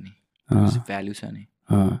फरक हुन्थ्यो नि भ्याल्यु छ नि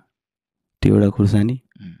त्यो एउटा खुर्सानी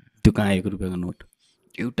त्यो कहाँ 1 रुपियाँको नोट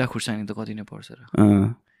एउटा खुर्सानी त कति नै पर्छ र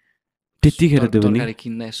त्यतिखेर त्यो पनि तरकारी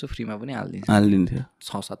किन्दा यसो फ्रीमा पनि हालिदिन्थ्यो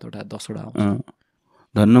 6-7 वटा 10 वटा आउँछ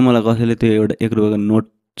धन्न मलाई कसैले त्यो एउटा 1 रुपियाँको नोट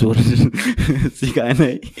चोर सिकाएन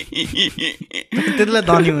है त्यतिलाई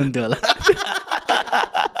धनी हुन्थ्यो होला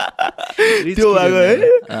त्यो भएको है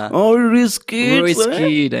रिच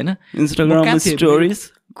किड हैन इन्स्टाग्राम स्टोरीज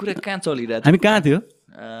कुरा कहाँ चलिरहेको हामी कहाँ थियो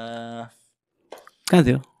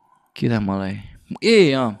के थाहा मलाई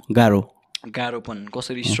गाह्रोपन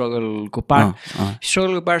कसरी स्ट्रगलको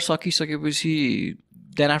पार्ट सकिसकेपछि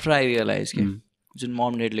देन आफ्टर आई रियलाइज के जुन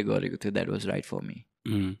मम ड्याडले गरेको थियो that was right for me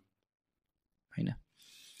होइन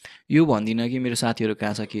यो भन्दिनँ कि मेरो साथीहरू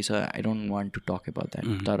कहाँ छ के छ I don't want to talk about that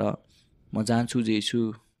तर म जान्छु जे छु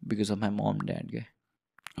because of my momo dad के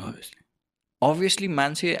अभियसली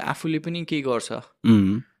मान्छे आफूले पनि केही गर्छ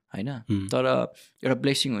होइन तर एउटा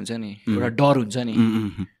ब्लेसिङ हुन्छ नि एउटा डर हुन्छ नि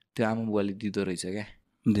त्यो आमा बुवाले दिँदो रहेछ क्या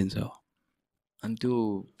दिन्छ अनि त्यो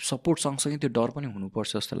सपोर्ट सँगसँगै त्यो डर पनि हुनुपर्छ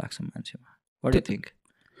जस्तो लाग्छ मान्छेमा व्हाट डु थिङ्क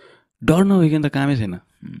डर नभइकन त कामै छैन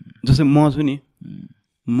जस्तै म छु नि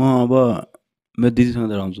म अब मेरो दिदीसँग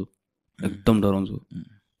डराउँछु एकदम डराउँछु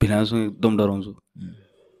भिनासँग एकदम डराउँछु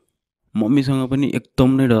मम्मीसँग पनि एकदम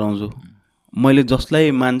नै डराउँछु मैले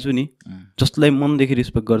जसलाई मान्छु नि जसलाई मनदेखि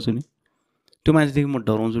रेस्पेक्ट गर्छु नि त्यो मान्छेदेखि म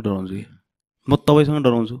डराउँछु कि म तपाईँसँग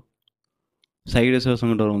डराउँछु साइडे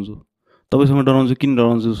सरसँग डराउँछु तपाईँसँग डराउँछु किन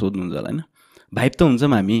डराउँछु सोध्नुहुन्छ होला होइन भाइब त हुन्छ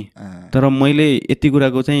हामी तर मैले यति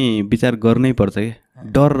कुराको चाहिँ विचार गर्नै पर्छ क्या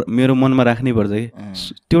डर मेरो मनमा राख्नै पर्छ कि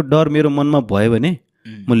त्यो डर मेरो मनमा भयो भने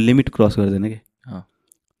म लिमिट क्रस गर्दैन कि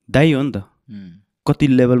दाइ हो नि त कति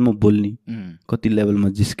लेभलमा बोल्ने कति लेभलमा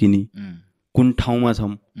जिस्किने कुन ठाउँमा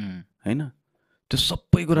छौँ होइन त्यो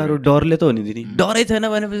सबै कुराहरू डरले त हो नि दिदी डरै छैन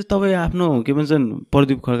भनेपछि तपाईँ आफ्नो के भन्छन्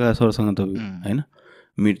प्रदीप खड्का सरसँग तपाईँ होइन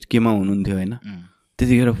मिट केमा हुनुहुन्थ्यो होइन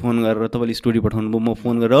त्यतिखेर फोन गरेर तपाईँले स्टोरी पठाउनु भयो म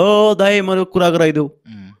फोन गरेर ओ दाइ मेरो कुरा गराइदेऊ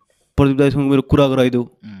प्रदीप दाइसँग मेरो कुरा गराइदेऊ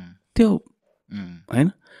त्यो होइन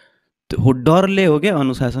त्यो डरले हो क्या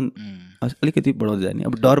अनुशासन अलिकति बढाउँदै जाने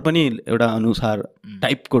अब डर पनि एउटा अनुसार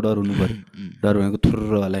टाइपको डर हुनु पऱ्यो डर भनेको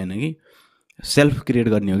थुर्रोवाला होइन कि सेल्फ क्रिएट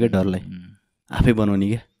गर्ने हो क्या डरलाई आफै बनाउने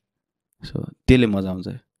क्या सो त्यसले मजा आउँछ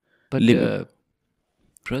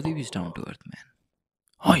Pradeep is down to earth man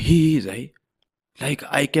he is है like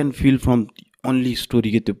I can feel from only story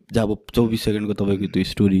के त्यो जब 24 सेकेन्डको तपाईँको त्यो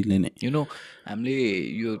स्टोरीले नै यु नो हामीले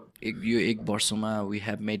यो 1 वर्षमा we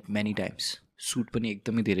have made many times suit पनि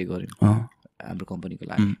एकदमै धेरै गऱ्यौँ हाम्रो कम्पनीको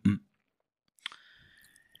लागि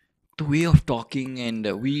the way of talking and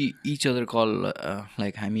we each other call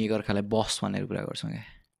like हामी एकअर्कालाई बस भनेर कुरा गर्छौँ क्या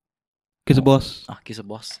के छ बस के छ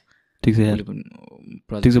बस ठिक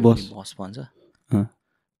छ बस बस भन्छ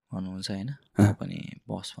भन्नुहुन्छ होइन पनि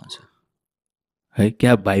बस भन्छ है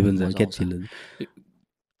क्या भाइ भन्छ क्या चिल्लो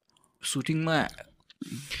सुटिङमा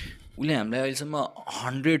उसले हामीलाई अहिलेसम्म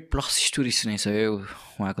 100+ स्टोरी सुनाइसक्यो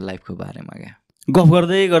उहाँको लाइफको बारेमा क्या गफ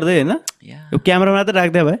गर्दै गर्दै होइन यो क्यामेरा मात्रै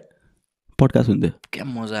राख्दै भए पडकास्ट हुन्थ्यो क्या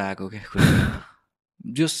मजा आएको क्या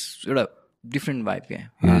जस एउटा डिफ्रेन्ट भाइब क्या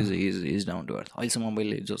इज डाउन टु अर्थ अहिलेसम्म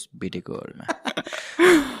मैले जस भेटेकोहरूमा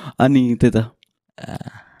अनि त्यही त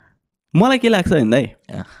मलाई के लाग्छ भन्दा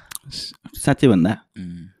साँच्चै भन्दा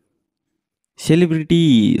सेलिब्रिटी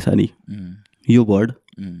छ नि यो वर्ड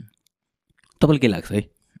तपाईँलाई के लाग्छ है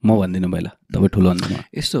म भन्दिनँ पहिला तपाईँ ठुलो भन्दैन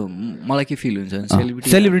यस्तो मलाई के फिल हुन्छ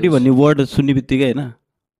सेलिब्रिटी भन्ने वर्ड सुन्ने बित्तिकै होइन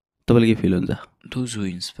तपाईँलाई के फिल हुन्छ दोज हु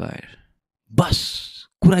इन्सपायर बस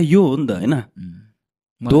कुरा यो हो नि त होइन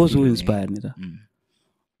दोज हु इन्सपायर नि त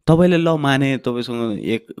तपाईँले ल माने तपाईँसँग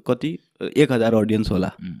 1000 अडियन्स होला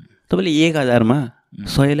तपाईँले 1000मा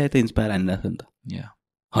 100लाई त इन्सपायर हानिरहेको छ नि त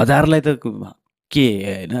 1000लाई त के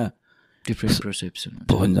होइन डिफ्रेन्ट पर्सेप्सन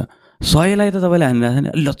हुन्छ 100लाई त तपाईँले हानिरहेको छ नि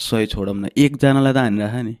ल 100 छोडौँ न एकजनालाई त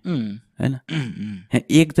हानिरहेको छ नि होइन यहाँ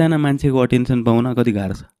एकजना मान्छेको अटेन्सन पाउन कति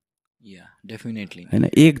गाह्रो छ डेफिनेटली होइन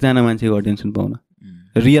एकजना मान्छेको अटेन्सन पाउन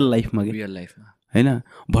रियल लाइफमा कि रियल लाइफमा होइन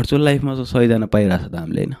भर्चुअल लाइफमा त 100जना पाइरहेको छ त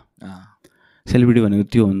हामीले होइन सेलिब्रिटी भनेको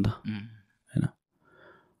त्यो हो नि त होइन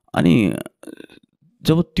अनि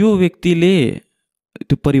जब त्यो व्यक्तिले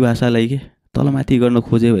त्यो परिभाषालाई के तलमाथि गर्न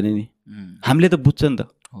खोज्यो भने नि हामीले त बुझ्छ नि त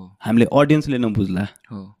हामीले अडियन्सले नबुझ्ला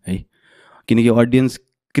है किनकि अडियन्स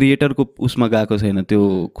क्रिएटरको उसमा गएको छैन त्यो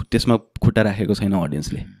त्यसमा खुट्टा राखेको छैन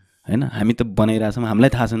अडियन्सले होइन हामी त बनाइरहेछौँ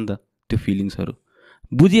हामीलाई थाहा छ नि त त्यो फिलिङ्सहरू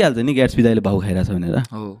बुझिहाल्छ नि ग्याट्सबी दाइले भाउ खाइरहेछ भनेर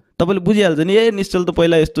तपाईँले बुझिहाल्छ नि ए निश्चल त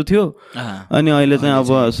पहिला यस्तो थियो अनि अहिले चाहिँ अब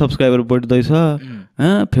सब्सक्राइबर बढ्दैछ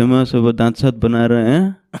फेमस अब दाँत सात बनाएर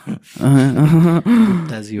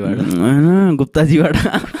गुप्ताजीबाट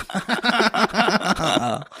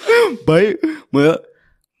भाइ म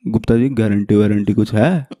गुप्ता जी गारंटी वारंटी कुछ है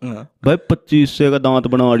भाई 2500 का दांत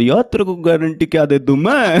बना रही तेरे को गारंटी क्या दे दूं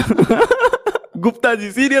मैं गुप्ता जी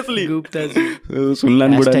सीरियसली गुप्ता जी सुनला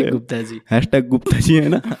हैशटैग गुप्ता जी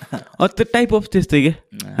हैन त्यो टाइप अफ त्यस्तै के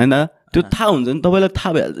हैन त्यो थाहा हुन्छ नि तपाईलाई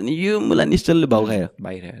थाहा भइहाल्छ नि यो मलाई निश्चलले भाउ खायो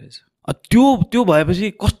बाहिर त्यो भएपछि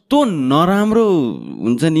कस्तो नराम्रो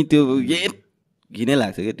हुन्छ नि त्यो घिनै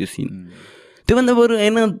लाग्छ के त्यो सिन त्योभन्दा बरु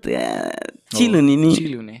हैन चिल हुने नि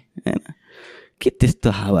हैन के त्यस्तो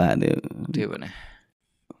हावा त्यो भने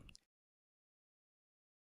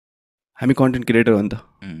हामी कन्टेन्ट क्रिएटर हो नि त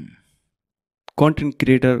कन्टेन्ट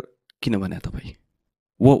क्रिएटर किन भने तपाईँ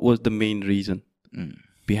what was the main reason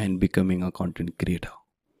behind becoming a content creator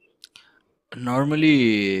normally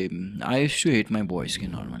I used to hate my voice कि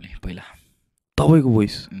नर्मली पहिला तपाईँको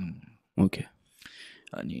भोइस ओके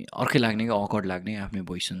अनि अर्कै लाग्ने कि अकवर्ड लाग्ने आफ्नै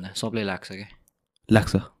भोइस सुन्दा सबलाई लाग्छ क्या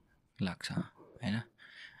लाग्छ होइन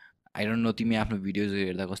आई डोन्ट नो तिमी आफ्नो भिडियोज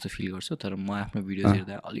हेर्दा कस्तो फिल गर्छौ तर म आफ्नो भिडियोज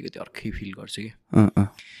हेर्दा अलिकति अर्कै फिल गर्छु कि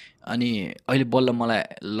अनि अहिले बल्ल मलाई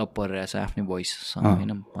लभ परिरहेछ आफ्नै भोइससँग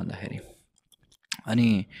होइन भन्दाखेरि अनि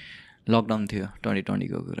लकडाउन थियो 2020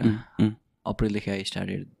 को कुरा अप्रिलदेखि आई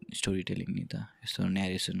स्टार्टेड स्टोरी टेलिङ नि त यस्तो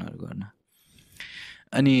न्यारेसनहरू गर्न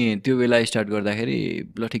अनि त्यो बेला स्टार्ट गर्दाखेरि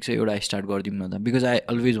ल ठिक छ एउटा स्टार्ट गरिदिउँ न त बिकज आई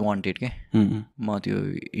अलवेज वान्टेड के म त्यो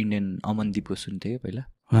इन्डियन अमनदीपको सुन्थेँ पहिला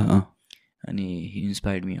अनि he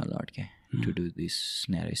inspired me a lot to do this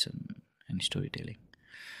narration and storytelling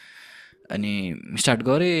अनि स्टार्ट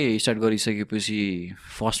गरिसकेपछि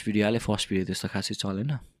फर्स्ट भिडियो त्यस्तो खासै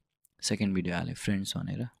चलेन सेकेन्ड भिडियो हालेँ फ्रेन्ड्स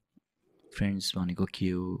भनेर फ्रेन्ड्स भनेको के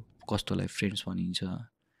हो कस्तोलाई फ्रेन्ड्स भनिन्छ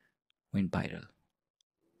वेन्ट भाइरल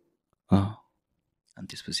अनि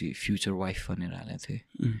त्यसपछि फ्युचर वाइफ भनेर हालेको थिएँ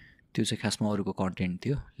त्यो चाहिँ खासमा अरूको कन्टेन्ट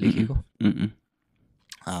थियो लेखेको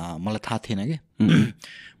मलाई थाहा थिएन कि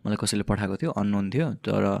मलाई कसैले पठाएको थियो अननोन थियो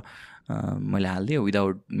तर मैले हालिदिएँ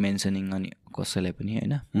विदाउट मेन्सनिङ अनि कसैलाई पनि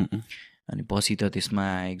होइन अनि पछि त त्यसमा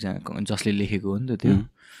एकजना जसले लेखेको हो नि त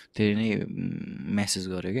त्यसले नै मेसेज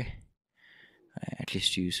गर्यो क्या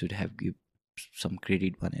at least you should have give some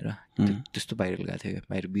credit भनेर त्यस्तो भाइरल गएको थियो क्या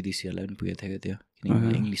बाहिर विदेशीहरूलाई पनि पुगेको थियो त्यो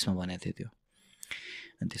किनकि इङ्ग्लिसमा भनेको थियो त्यो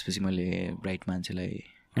अनि त्यसपछि मैले राइट मान्छेलाई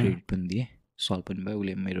क्रेडिट पनि दिएँ सल्भ पनि भयो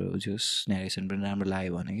उसले मेरो जस न्यारेसन पनि राम्रो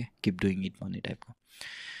लाग्यो भने क्या किप डुइङ इट भन्ने टाइपको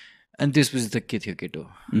अनि त्यसपछि त के थियो केटो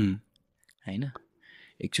होइन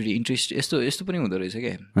एक्चुली इन्ट्रेस्ट यस्तो पनि हुँदो रहेछ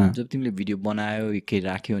क्या जब तिमीले भिडियो बनायो के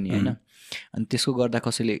राख्यो नि होइन अनि त्यसको गर्दा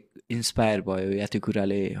कसैले इन्सपायर भयो या त्यो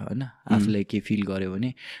कुराले होइन आफूलाई के फिल गर्यो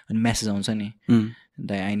भने अनि म्यासेज आउँछ नि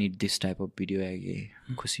the I need this type of video आयो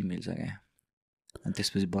कि खुसी मिल्छ क्या अनि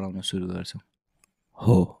त्यसपछि बनाउन सुरु गर्छौँ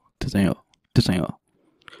हो त्यो चाहिँ हो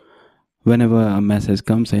वेन एभर म्यासेज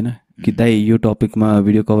कम्स होइन कि दाइ यो टपिकमा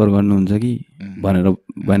भिडियो कभर गर्नुहुन्छ कि भनेर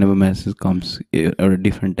वेन एभर म्यासेज कम्स एउटा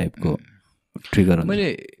डिफ्रेन्ट टाइपको ट्रिगर हुन्छ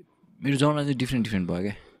मेरो जर्नल चाहिँ डिफ्रेन्ट भयो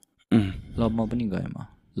क्या लभमा पनि गएँ म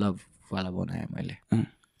लभवाला बनाएँ मैले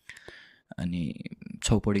अनि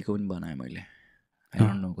छौपडीको पनि बनाएँ मैले आई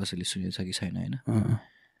डोन्ट नो कसैले सुनेको छ कि छैन होइन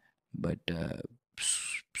बट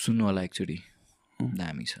सुन्नु होला एक्चुली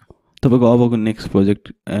दामी छ तपाईँको अबको नेक्स्ट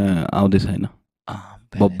प्रोजेक्ट आउँदैछ होइन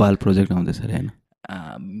बब्बाल प्रोजेक्ट आउँदैछ अरे होइन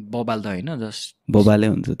बबाल त होइन जस्ट बबालै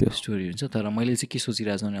हुन्छ त्यो स्टोरी हुन्छ तर मैले चाहिँ के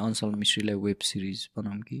सोचिरहेको छु भने अनसल्भ मिस्ट्रीलाई वेब सिरिज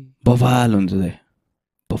बनाऊँ कि बबाल हुन्छ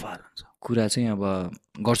बबाल हुन्छ कुरा चाहिँ अब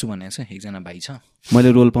गर्छु भनेको छ एकजना भाइ छ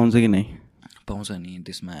मैले रोल पाउँछ कि नै पाउँछ नि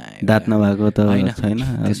त्यसमा दाँत नभएको त छैन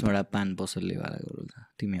त्यसमा पान पसलले वाला रोल छ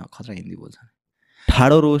तिमी खतरा हिन्दी बोल्छ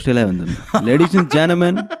ठाडो रोस्ट यसलाई भन्छ ladies and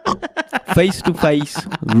gentlemen face to face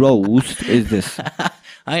roast is this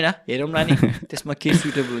होइन हेरौँ न नि त्यसमा के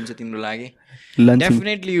सुटेबल हुन्छ तिम्रो लागि lunch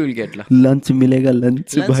definitely you will get ल लन्च मिलेगा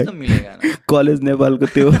लन्च त मिलेगा कलेज नेपालको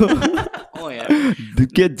त्यो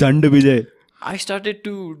के झन्ड विजय I started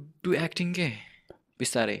to do acting के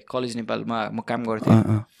बिस्तारै कलेज नेपालमा म काम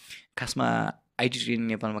गर्थेँ खासमा आइटी ट्रेनिङ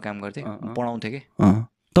नेपालमा काम गर्थेँ पढाउँथेँ कि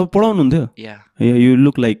तपाईँ पढाउनुहुन्थ्यो या you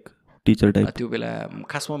look like teacher type त्यो बेला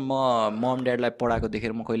खासमा म मम ड्याडलाई पढाएको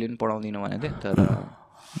देखेर म कहिले पनि पढाउँदिनँ भनेको थिएँ तर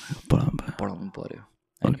पढाउनु पऱ्यो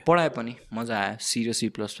होइन पढाएँ पनि मजा आयो सी र C++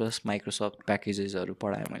 माइक्रोसफ्ट प्याकेजेसहरू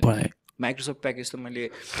पढाएँ मैले माइक्रोसफ्ट प्याकेज त मैले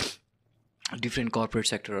डिफ्रेन्ट कर्पोरेट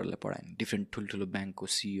सेक्टरहरूलाई पढाएँ डिफ्रेन्ट ठुल्ठुलो ब्याङ्कको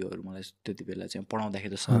सिइओहरू मलाई त्यति बेला चाहिँ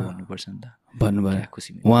पढाउँदाखेरि त सर भन्नुपर्छ नि त भन्नुभयो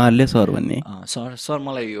खुसी उहाँहरूले सर भन्ने सर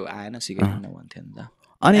मलाई यो आएन सिकाइदिनु भन्थ्यो नि त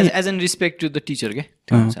अनि as an respect to the teacher के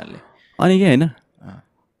त्यो अनुसारले अनि के होइन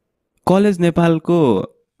कलेज नेपालको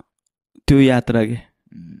त्यो यात्रा के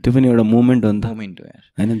त्यो पनि एउटा मोमेन्ट हो नि त मोमेन्ट हो यार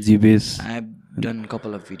होइन जिबेस I have done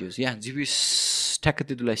couple of videos या जिबेस ठ्याक्क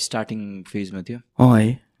त्यति बेला स्टार्टिङ फेजमा थियो है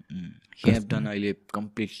हि हेभ डन अहिले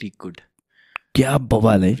कम्प्लिटली गुड क्या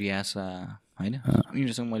बबाल है रियासा होइन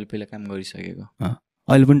यिनीहरूसँग मैले पहिला काम गरिसकेको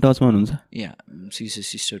अहिले पनि टचमा हुनुहुन्छ या C is a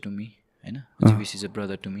sister to me होइन जिबेस is a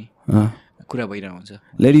brother to me कुरा भइरहेको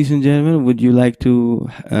हुन्छ ladies and gentlemen would you like to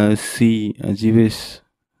see जिबेस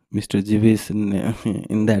Mr. Jivis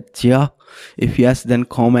in that chair? If yes, then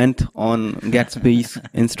comment on Gatsby's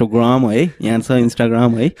Instagram, है यहाँ छ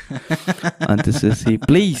Instagram है अनि त्यसपछि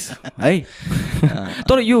प्लिज है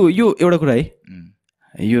तर यो एउटा कुरा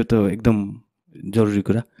है यो त एकदम जरुरी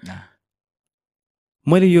कुरा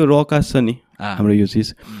मैले यो RawCast छ नि हाम्रो यो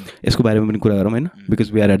चिज यसको बारेमा पनि कुरा गरौँ होइन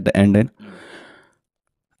because we are at the and होइन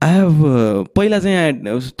आई हेभ पहिला चाहिँ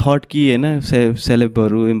आई थट कि होइन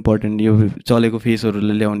सेलेबहरू इम्पोर्टेन्ट यो चलेको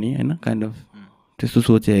फेसहरूलाई ल्याउने होइन काइन्ड अफ त्यस्तो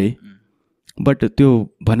सोचेँ है बट त्यो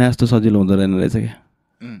भने जस्तो सजिलो हुँदो रहेन रहेछ क्या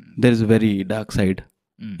there is a very dark side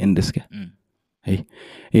in this क्या है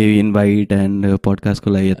ए इन्भाइट एन्ड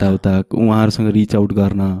पडकास्टको लागि यताउता उहाँहरूसँग रिच आउट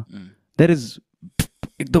गर्न देयर इज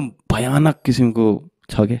एकदम भयानक किसिमको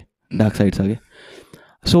छ क्या डार्क साइड छ क्या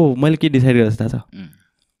सो मैले के डिसाइड गरेर थाहा छ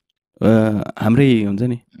हाम्रै हुन्छ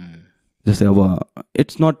नि जस्तै अब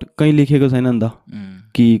इट्स नट कहीँ लेखेको छैन नि त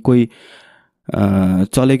कि कोही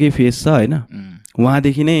चलेकै फेस छ होइन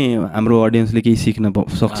उहाँदेखि नै हाम्रो अडियन्सले केही सिक्न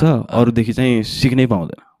सक्छ अरूदेखि चाहिँ सिक्नै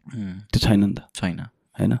पाउँदैन त्यो छैन नि त छैन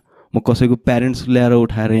होइन म कसैको प्यारेन्ट्स ल्याएर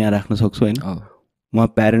उठाएर यहाँ राख्न सक्छु होइन उहाँ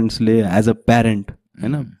प्यारेन्ट्सले एज अ प्यारेन्ट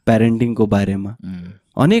होइन प्यारेन्टिङको बारेमा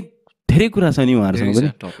अनेक धेरै कुरा छ नि उहाँहरूसँग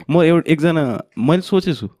पनि म एकजना मैले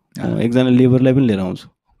सोचेछु एकजना लेबरलाई पनि लिएर आउँछु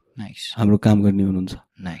हाम्रो काम गर्ने हुनुहुन्छ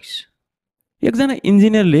एकजना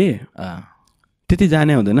इन्जिनियरले त्यति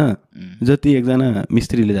जाने हुँदैन जति एकजना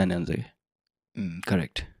मिस्त्रीले जाने हुन्छ कि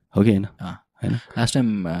करेक्ट हो कि होइन लास्ट टाइम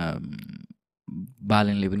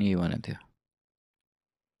बालनले पनि यही भनेको थियो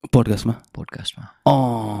पोडकास्टमा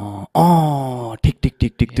ठिक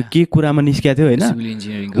त्यो के कुरामा निस्किएको थियो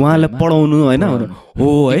होइन उहाँलाई पढाउनु होइन हो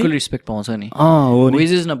है रिस्पेक्ट पाउँछ नि हो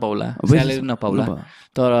वेजेस नपाउला स्यालेरी नपाउला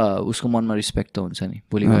तर उसको मनमा रिस्पेक्ट त हुन्छ नि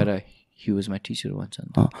भोलि गएर हि वाज माई टिचर भन्छ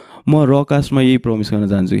नि म RawCastमा यही प्रमिस गर्न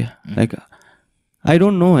चाहन्छु क्या लाइक आई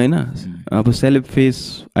डोन्ट नो होइन अब celeb face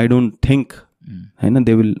I don't think होइन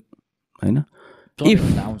दे विल होइन इफ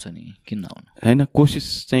आउँछ नि किन आउनु होइन कोसिस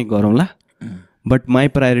चाहिँ गरौँला but my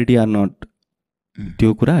priority are not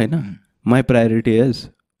त्यो कुरा होइन my priority is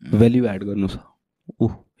value add गर्नु छ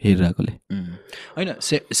हेरिरहेकोले होइन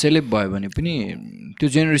सेलेब भयो भने पनि त्यो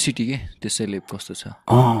जेनरसिटी के त्यो सेलेब कस्तो छ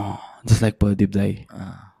जस्ट लाइक प्रदीप दाई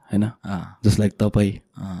होइन जस्ट लाइक तपाईँ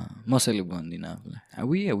म सेलेब भन्दिनँ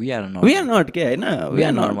आफूलाई वी आर नट के होइन वी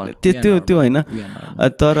आर नर्मल त्यो होइन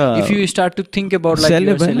तर if you start to think about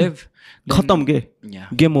celeb खतम के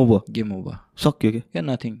गेम ओभर सक्यो के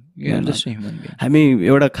नथिङ हामी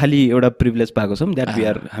एउटा खालि एउटा प्रिभिलेज पाएको छौँ द्याट वी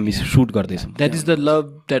आर हामी सुट गर्दैछौँ that is the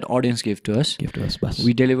love that audience give to us bus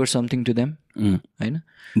we deliver something to them होइन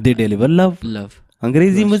दे डेलिभर लभ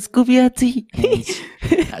अङ्ग्रेजी मुझको प्याजी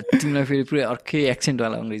तिमीलाई फेरि पुरै अर्कै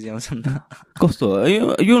एक्सेन्टवाला अङ्ग्रेजी आउँछ नि त कस्तो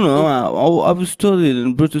you know I was studying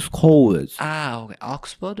in British college okay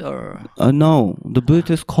Oxford or no the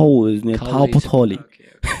British college near Palpatoli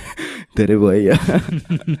धेरै भयो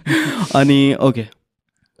अनि okay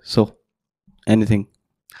so anything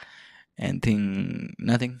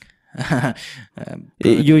nothing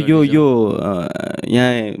यो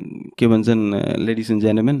यहाँ के भन्छन् ladies and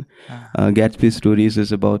gentlemen Gatsby Stories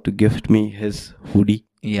is about to gift me his hoodie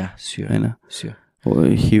होइन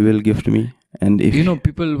he will gift me and if you know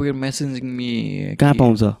people were messaging me कहाँ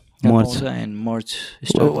पाउँछ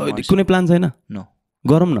मर्च कुनै प्लान छैन नो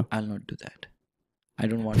गरौँ न I'll not do that I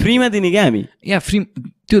don't want फ्रीमा दिने क्या हामी फ्री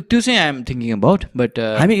त्यो चाहिँ I am thinking about but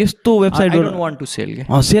हामी यस्तो website I don't want to sell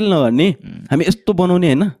के सेल नगर्ने हामी यस्तो बनाउने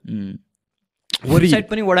होइन वेबसाइट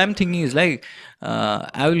पनि what I'm thinking is like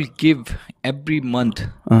I will give every month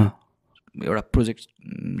एउटा प्रोजेक्ट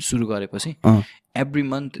सुरु गरेपछि every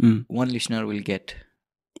month 1 listener will get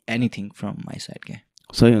anything from my side क्या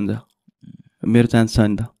सही हुन्छ मेरो चान्स छ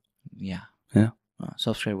नि त या हैन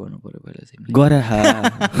सब्सक्राइब गर्नु पर्यो पहिला चाहिँ गरे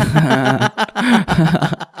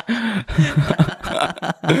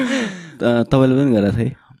तपाईँले पनि गरेको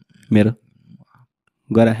थियो मेरो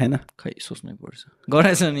गरे हैन खै सोच्नै पर्छ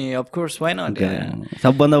गरेछ नि अफकोर्स वाइ नट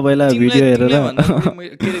सबभन्दा पहिला भिडियो हेरेर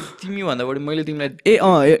तिमी भन्दा बढी मैले तिमीलाई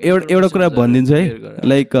एउटा कुरा भनिदिन्छु है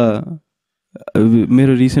लाइक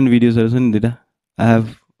मेरो रिसेन्ट भिडियोजहरू छ नि दुइटा आई हेभ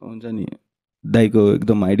हुन्छ नि दाइको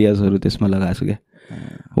एकदम आइडियाजहरू त्यसमा लगाएको छु क्या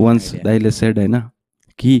वन्स दाइले सेड होइन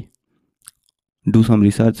कि डु सम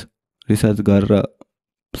रिसर्च गरेर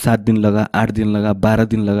 7 दिन लगा 8 दिन लगा 12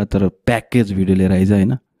 दिन लगा तर प्याकेज भिडियो लिएर आइज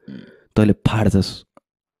होइन तैँले फाड्छस्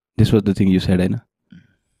this was the thing you said होइन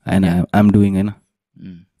एन्ड आई एम डुइङ होइन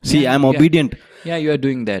C I am obedient yeah you are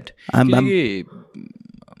doing that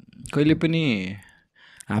कहिले पनि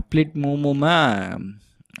हाफ प्लेट मोमोमा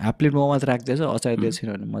त राख्दैछ अचार दिएको छैन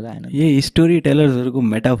भने मजा आएन यही स्टोरी टेलर्सहरूको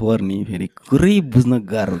मेटाफोर नि फेरि कुरै बुझ्न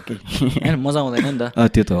गाह्रो के मजा आउँदैन नि त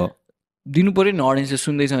त्यो त हो दिनु पऱ्यो नि अडियन्सले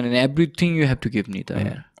सुन्दैछ भने everything you have to give नि त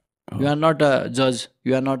यार यु आर नट अ जज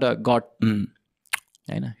you are not a God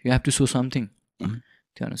होइन you have to so something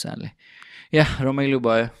त्यो अनुसारले या रमाइलो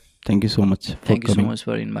भयो thank you so much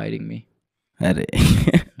for inviting me अरे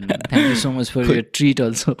thank you so much for your treat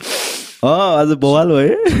also आज बवाल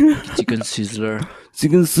भयो chicken sizzler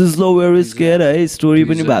where is care है स्टोरी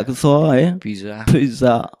पनि भएको छ है pizza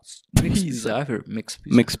mix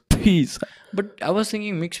pizza but I was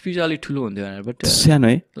thinking mix pizza अलिक ठुलो हुन्थ्यो भनेर बट सानो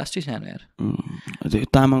है लास्टै सानो यार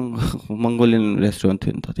तामाङ मङ्गोलियन रेस्टुरेन्ट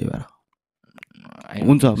थियो नि त त्यही भएर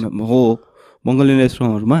हुन्छ हो मङ्गोलियन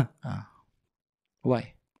रेस्टुरेन्टहरूमा वाइ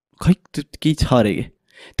खै त्यो केही छ अरे कि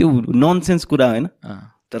त्यो ननसेन्स कुरा होइन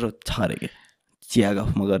तर छ अरे कि चिया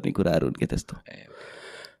गफमा गर्ने कुराहरू के त्यस्तो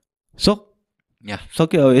सो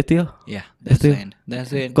सक्यो अब यति हो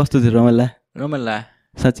कस्तो थियो रमाइलो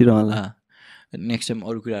साँच्ची रमाइलो नेक्स्ट टाइम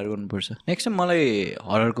अरू कुराहरू गर्नुपर्छ नेक्स्ट टाइम मलाई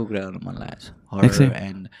हररको कुरा गर्नु मन लागेको छ हरर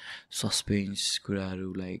एन्ड सस्पेन्स कुराहरू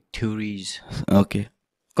लाइक थ्योरिज ओके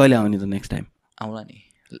कहिले आउने त नेक्स्ट टाइम आउला नि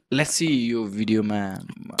लेट्स सी यो भिडियोमा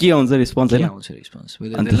के आउँछ रिस्पोन्स हैन आउँछ response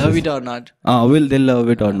will they love it or not will they love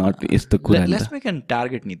it or not यस्तो कुरा लेट्स मेक एन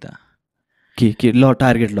टार्गेट नि त के ल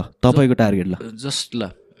टार्गेट ल तपाईको टार्गेट ल जस्ट ल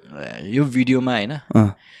यो भिडियोमा हैन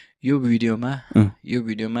यो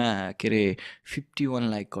भिडियोमा के अरे 51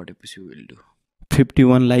 like गटेपछि will do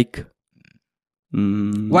 51 like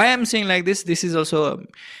why I am saying like this is also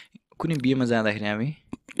कुनै बिहेमा जाँदाखेरि हामी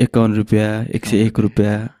 51 रुपैयाँ 101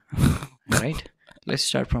 रुपैयाँ right let's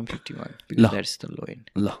start from 51 because that's the low end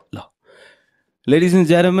ल ladies and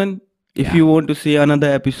gentlemen if you want to see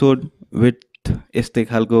another episode with यस्तै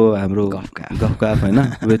खालको हाम्रो गफकाफ हैन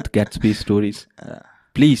with Gatsby Stories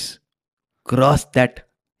please cross that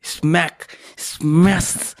smack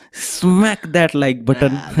that like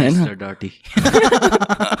button हैन dirty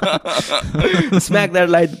smack that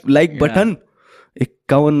like button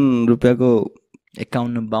 51 रुपैयाँको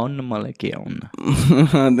 51 मलाई के आउन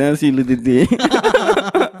त्यहाँ सिलु दिदी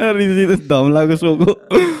धमलाको सोको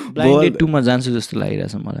ब्लाइन्डेड 2 मा जान्छु जस्तो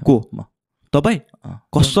लागिरहेछ मलाई को तपाईँ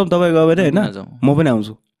कसम तपाईँ गयो भने हैन म पनि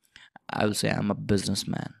आउँछु I will say I'm a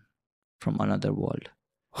businessman from another world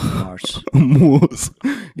Mars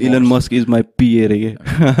Elon Musk is my PA रे के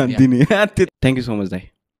दिने थ्याङ्क यू सो मच दाइ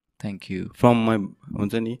थ्याङ्क यू फ्रम माई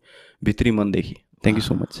हुन्छ नि भित्री मनदेखि thank you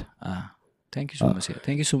so much thank you so much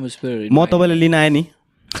thank you so much म तपाईँलाई लिन आएँ नि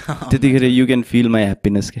त्यतिखेर you can fill my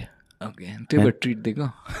happiness के ओके त्यो ट्रिट दिएको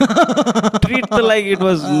ट्रिट त लाइक इट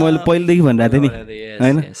वाज मैले पहिलेदेखि भनिरहेको थिएँ नि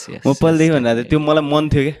होइन म पहिलेदेखि भनिरहेको थिएँ त्यो मलाई मन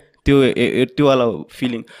थियो क्या त्यो वाला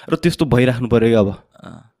फिलिङ र त्यस्तो भइराख्नु पऱ्यो क्या अब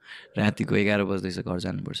रातिको 11 बज्दैछ घर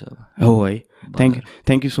जानुपर्छ अब हो है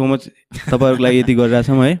थ्याङ्क यू सो मच तपाईँहरूको लागि यति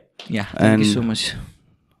गरिरहेछौँ है thank you so much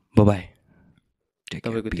by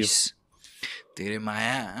तपाईँको धेरै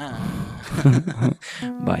माया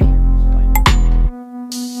बाई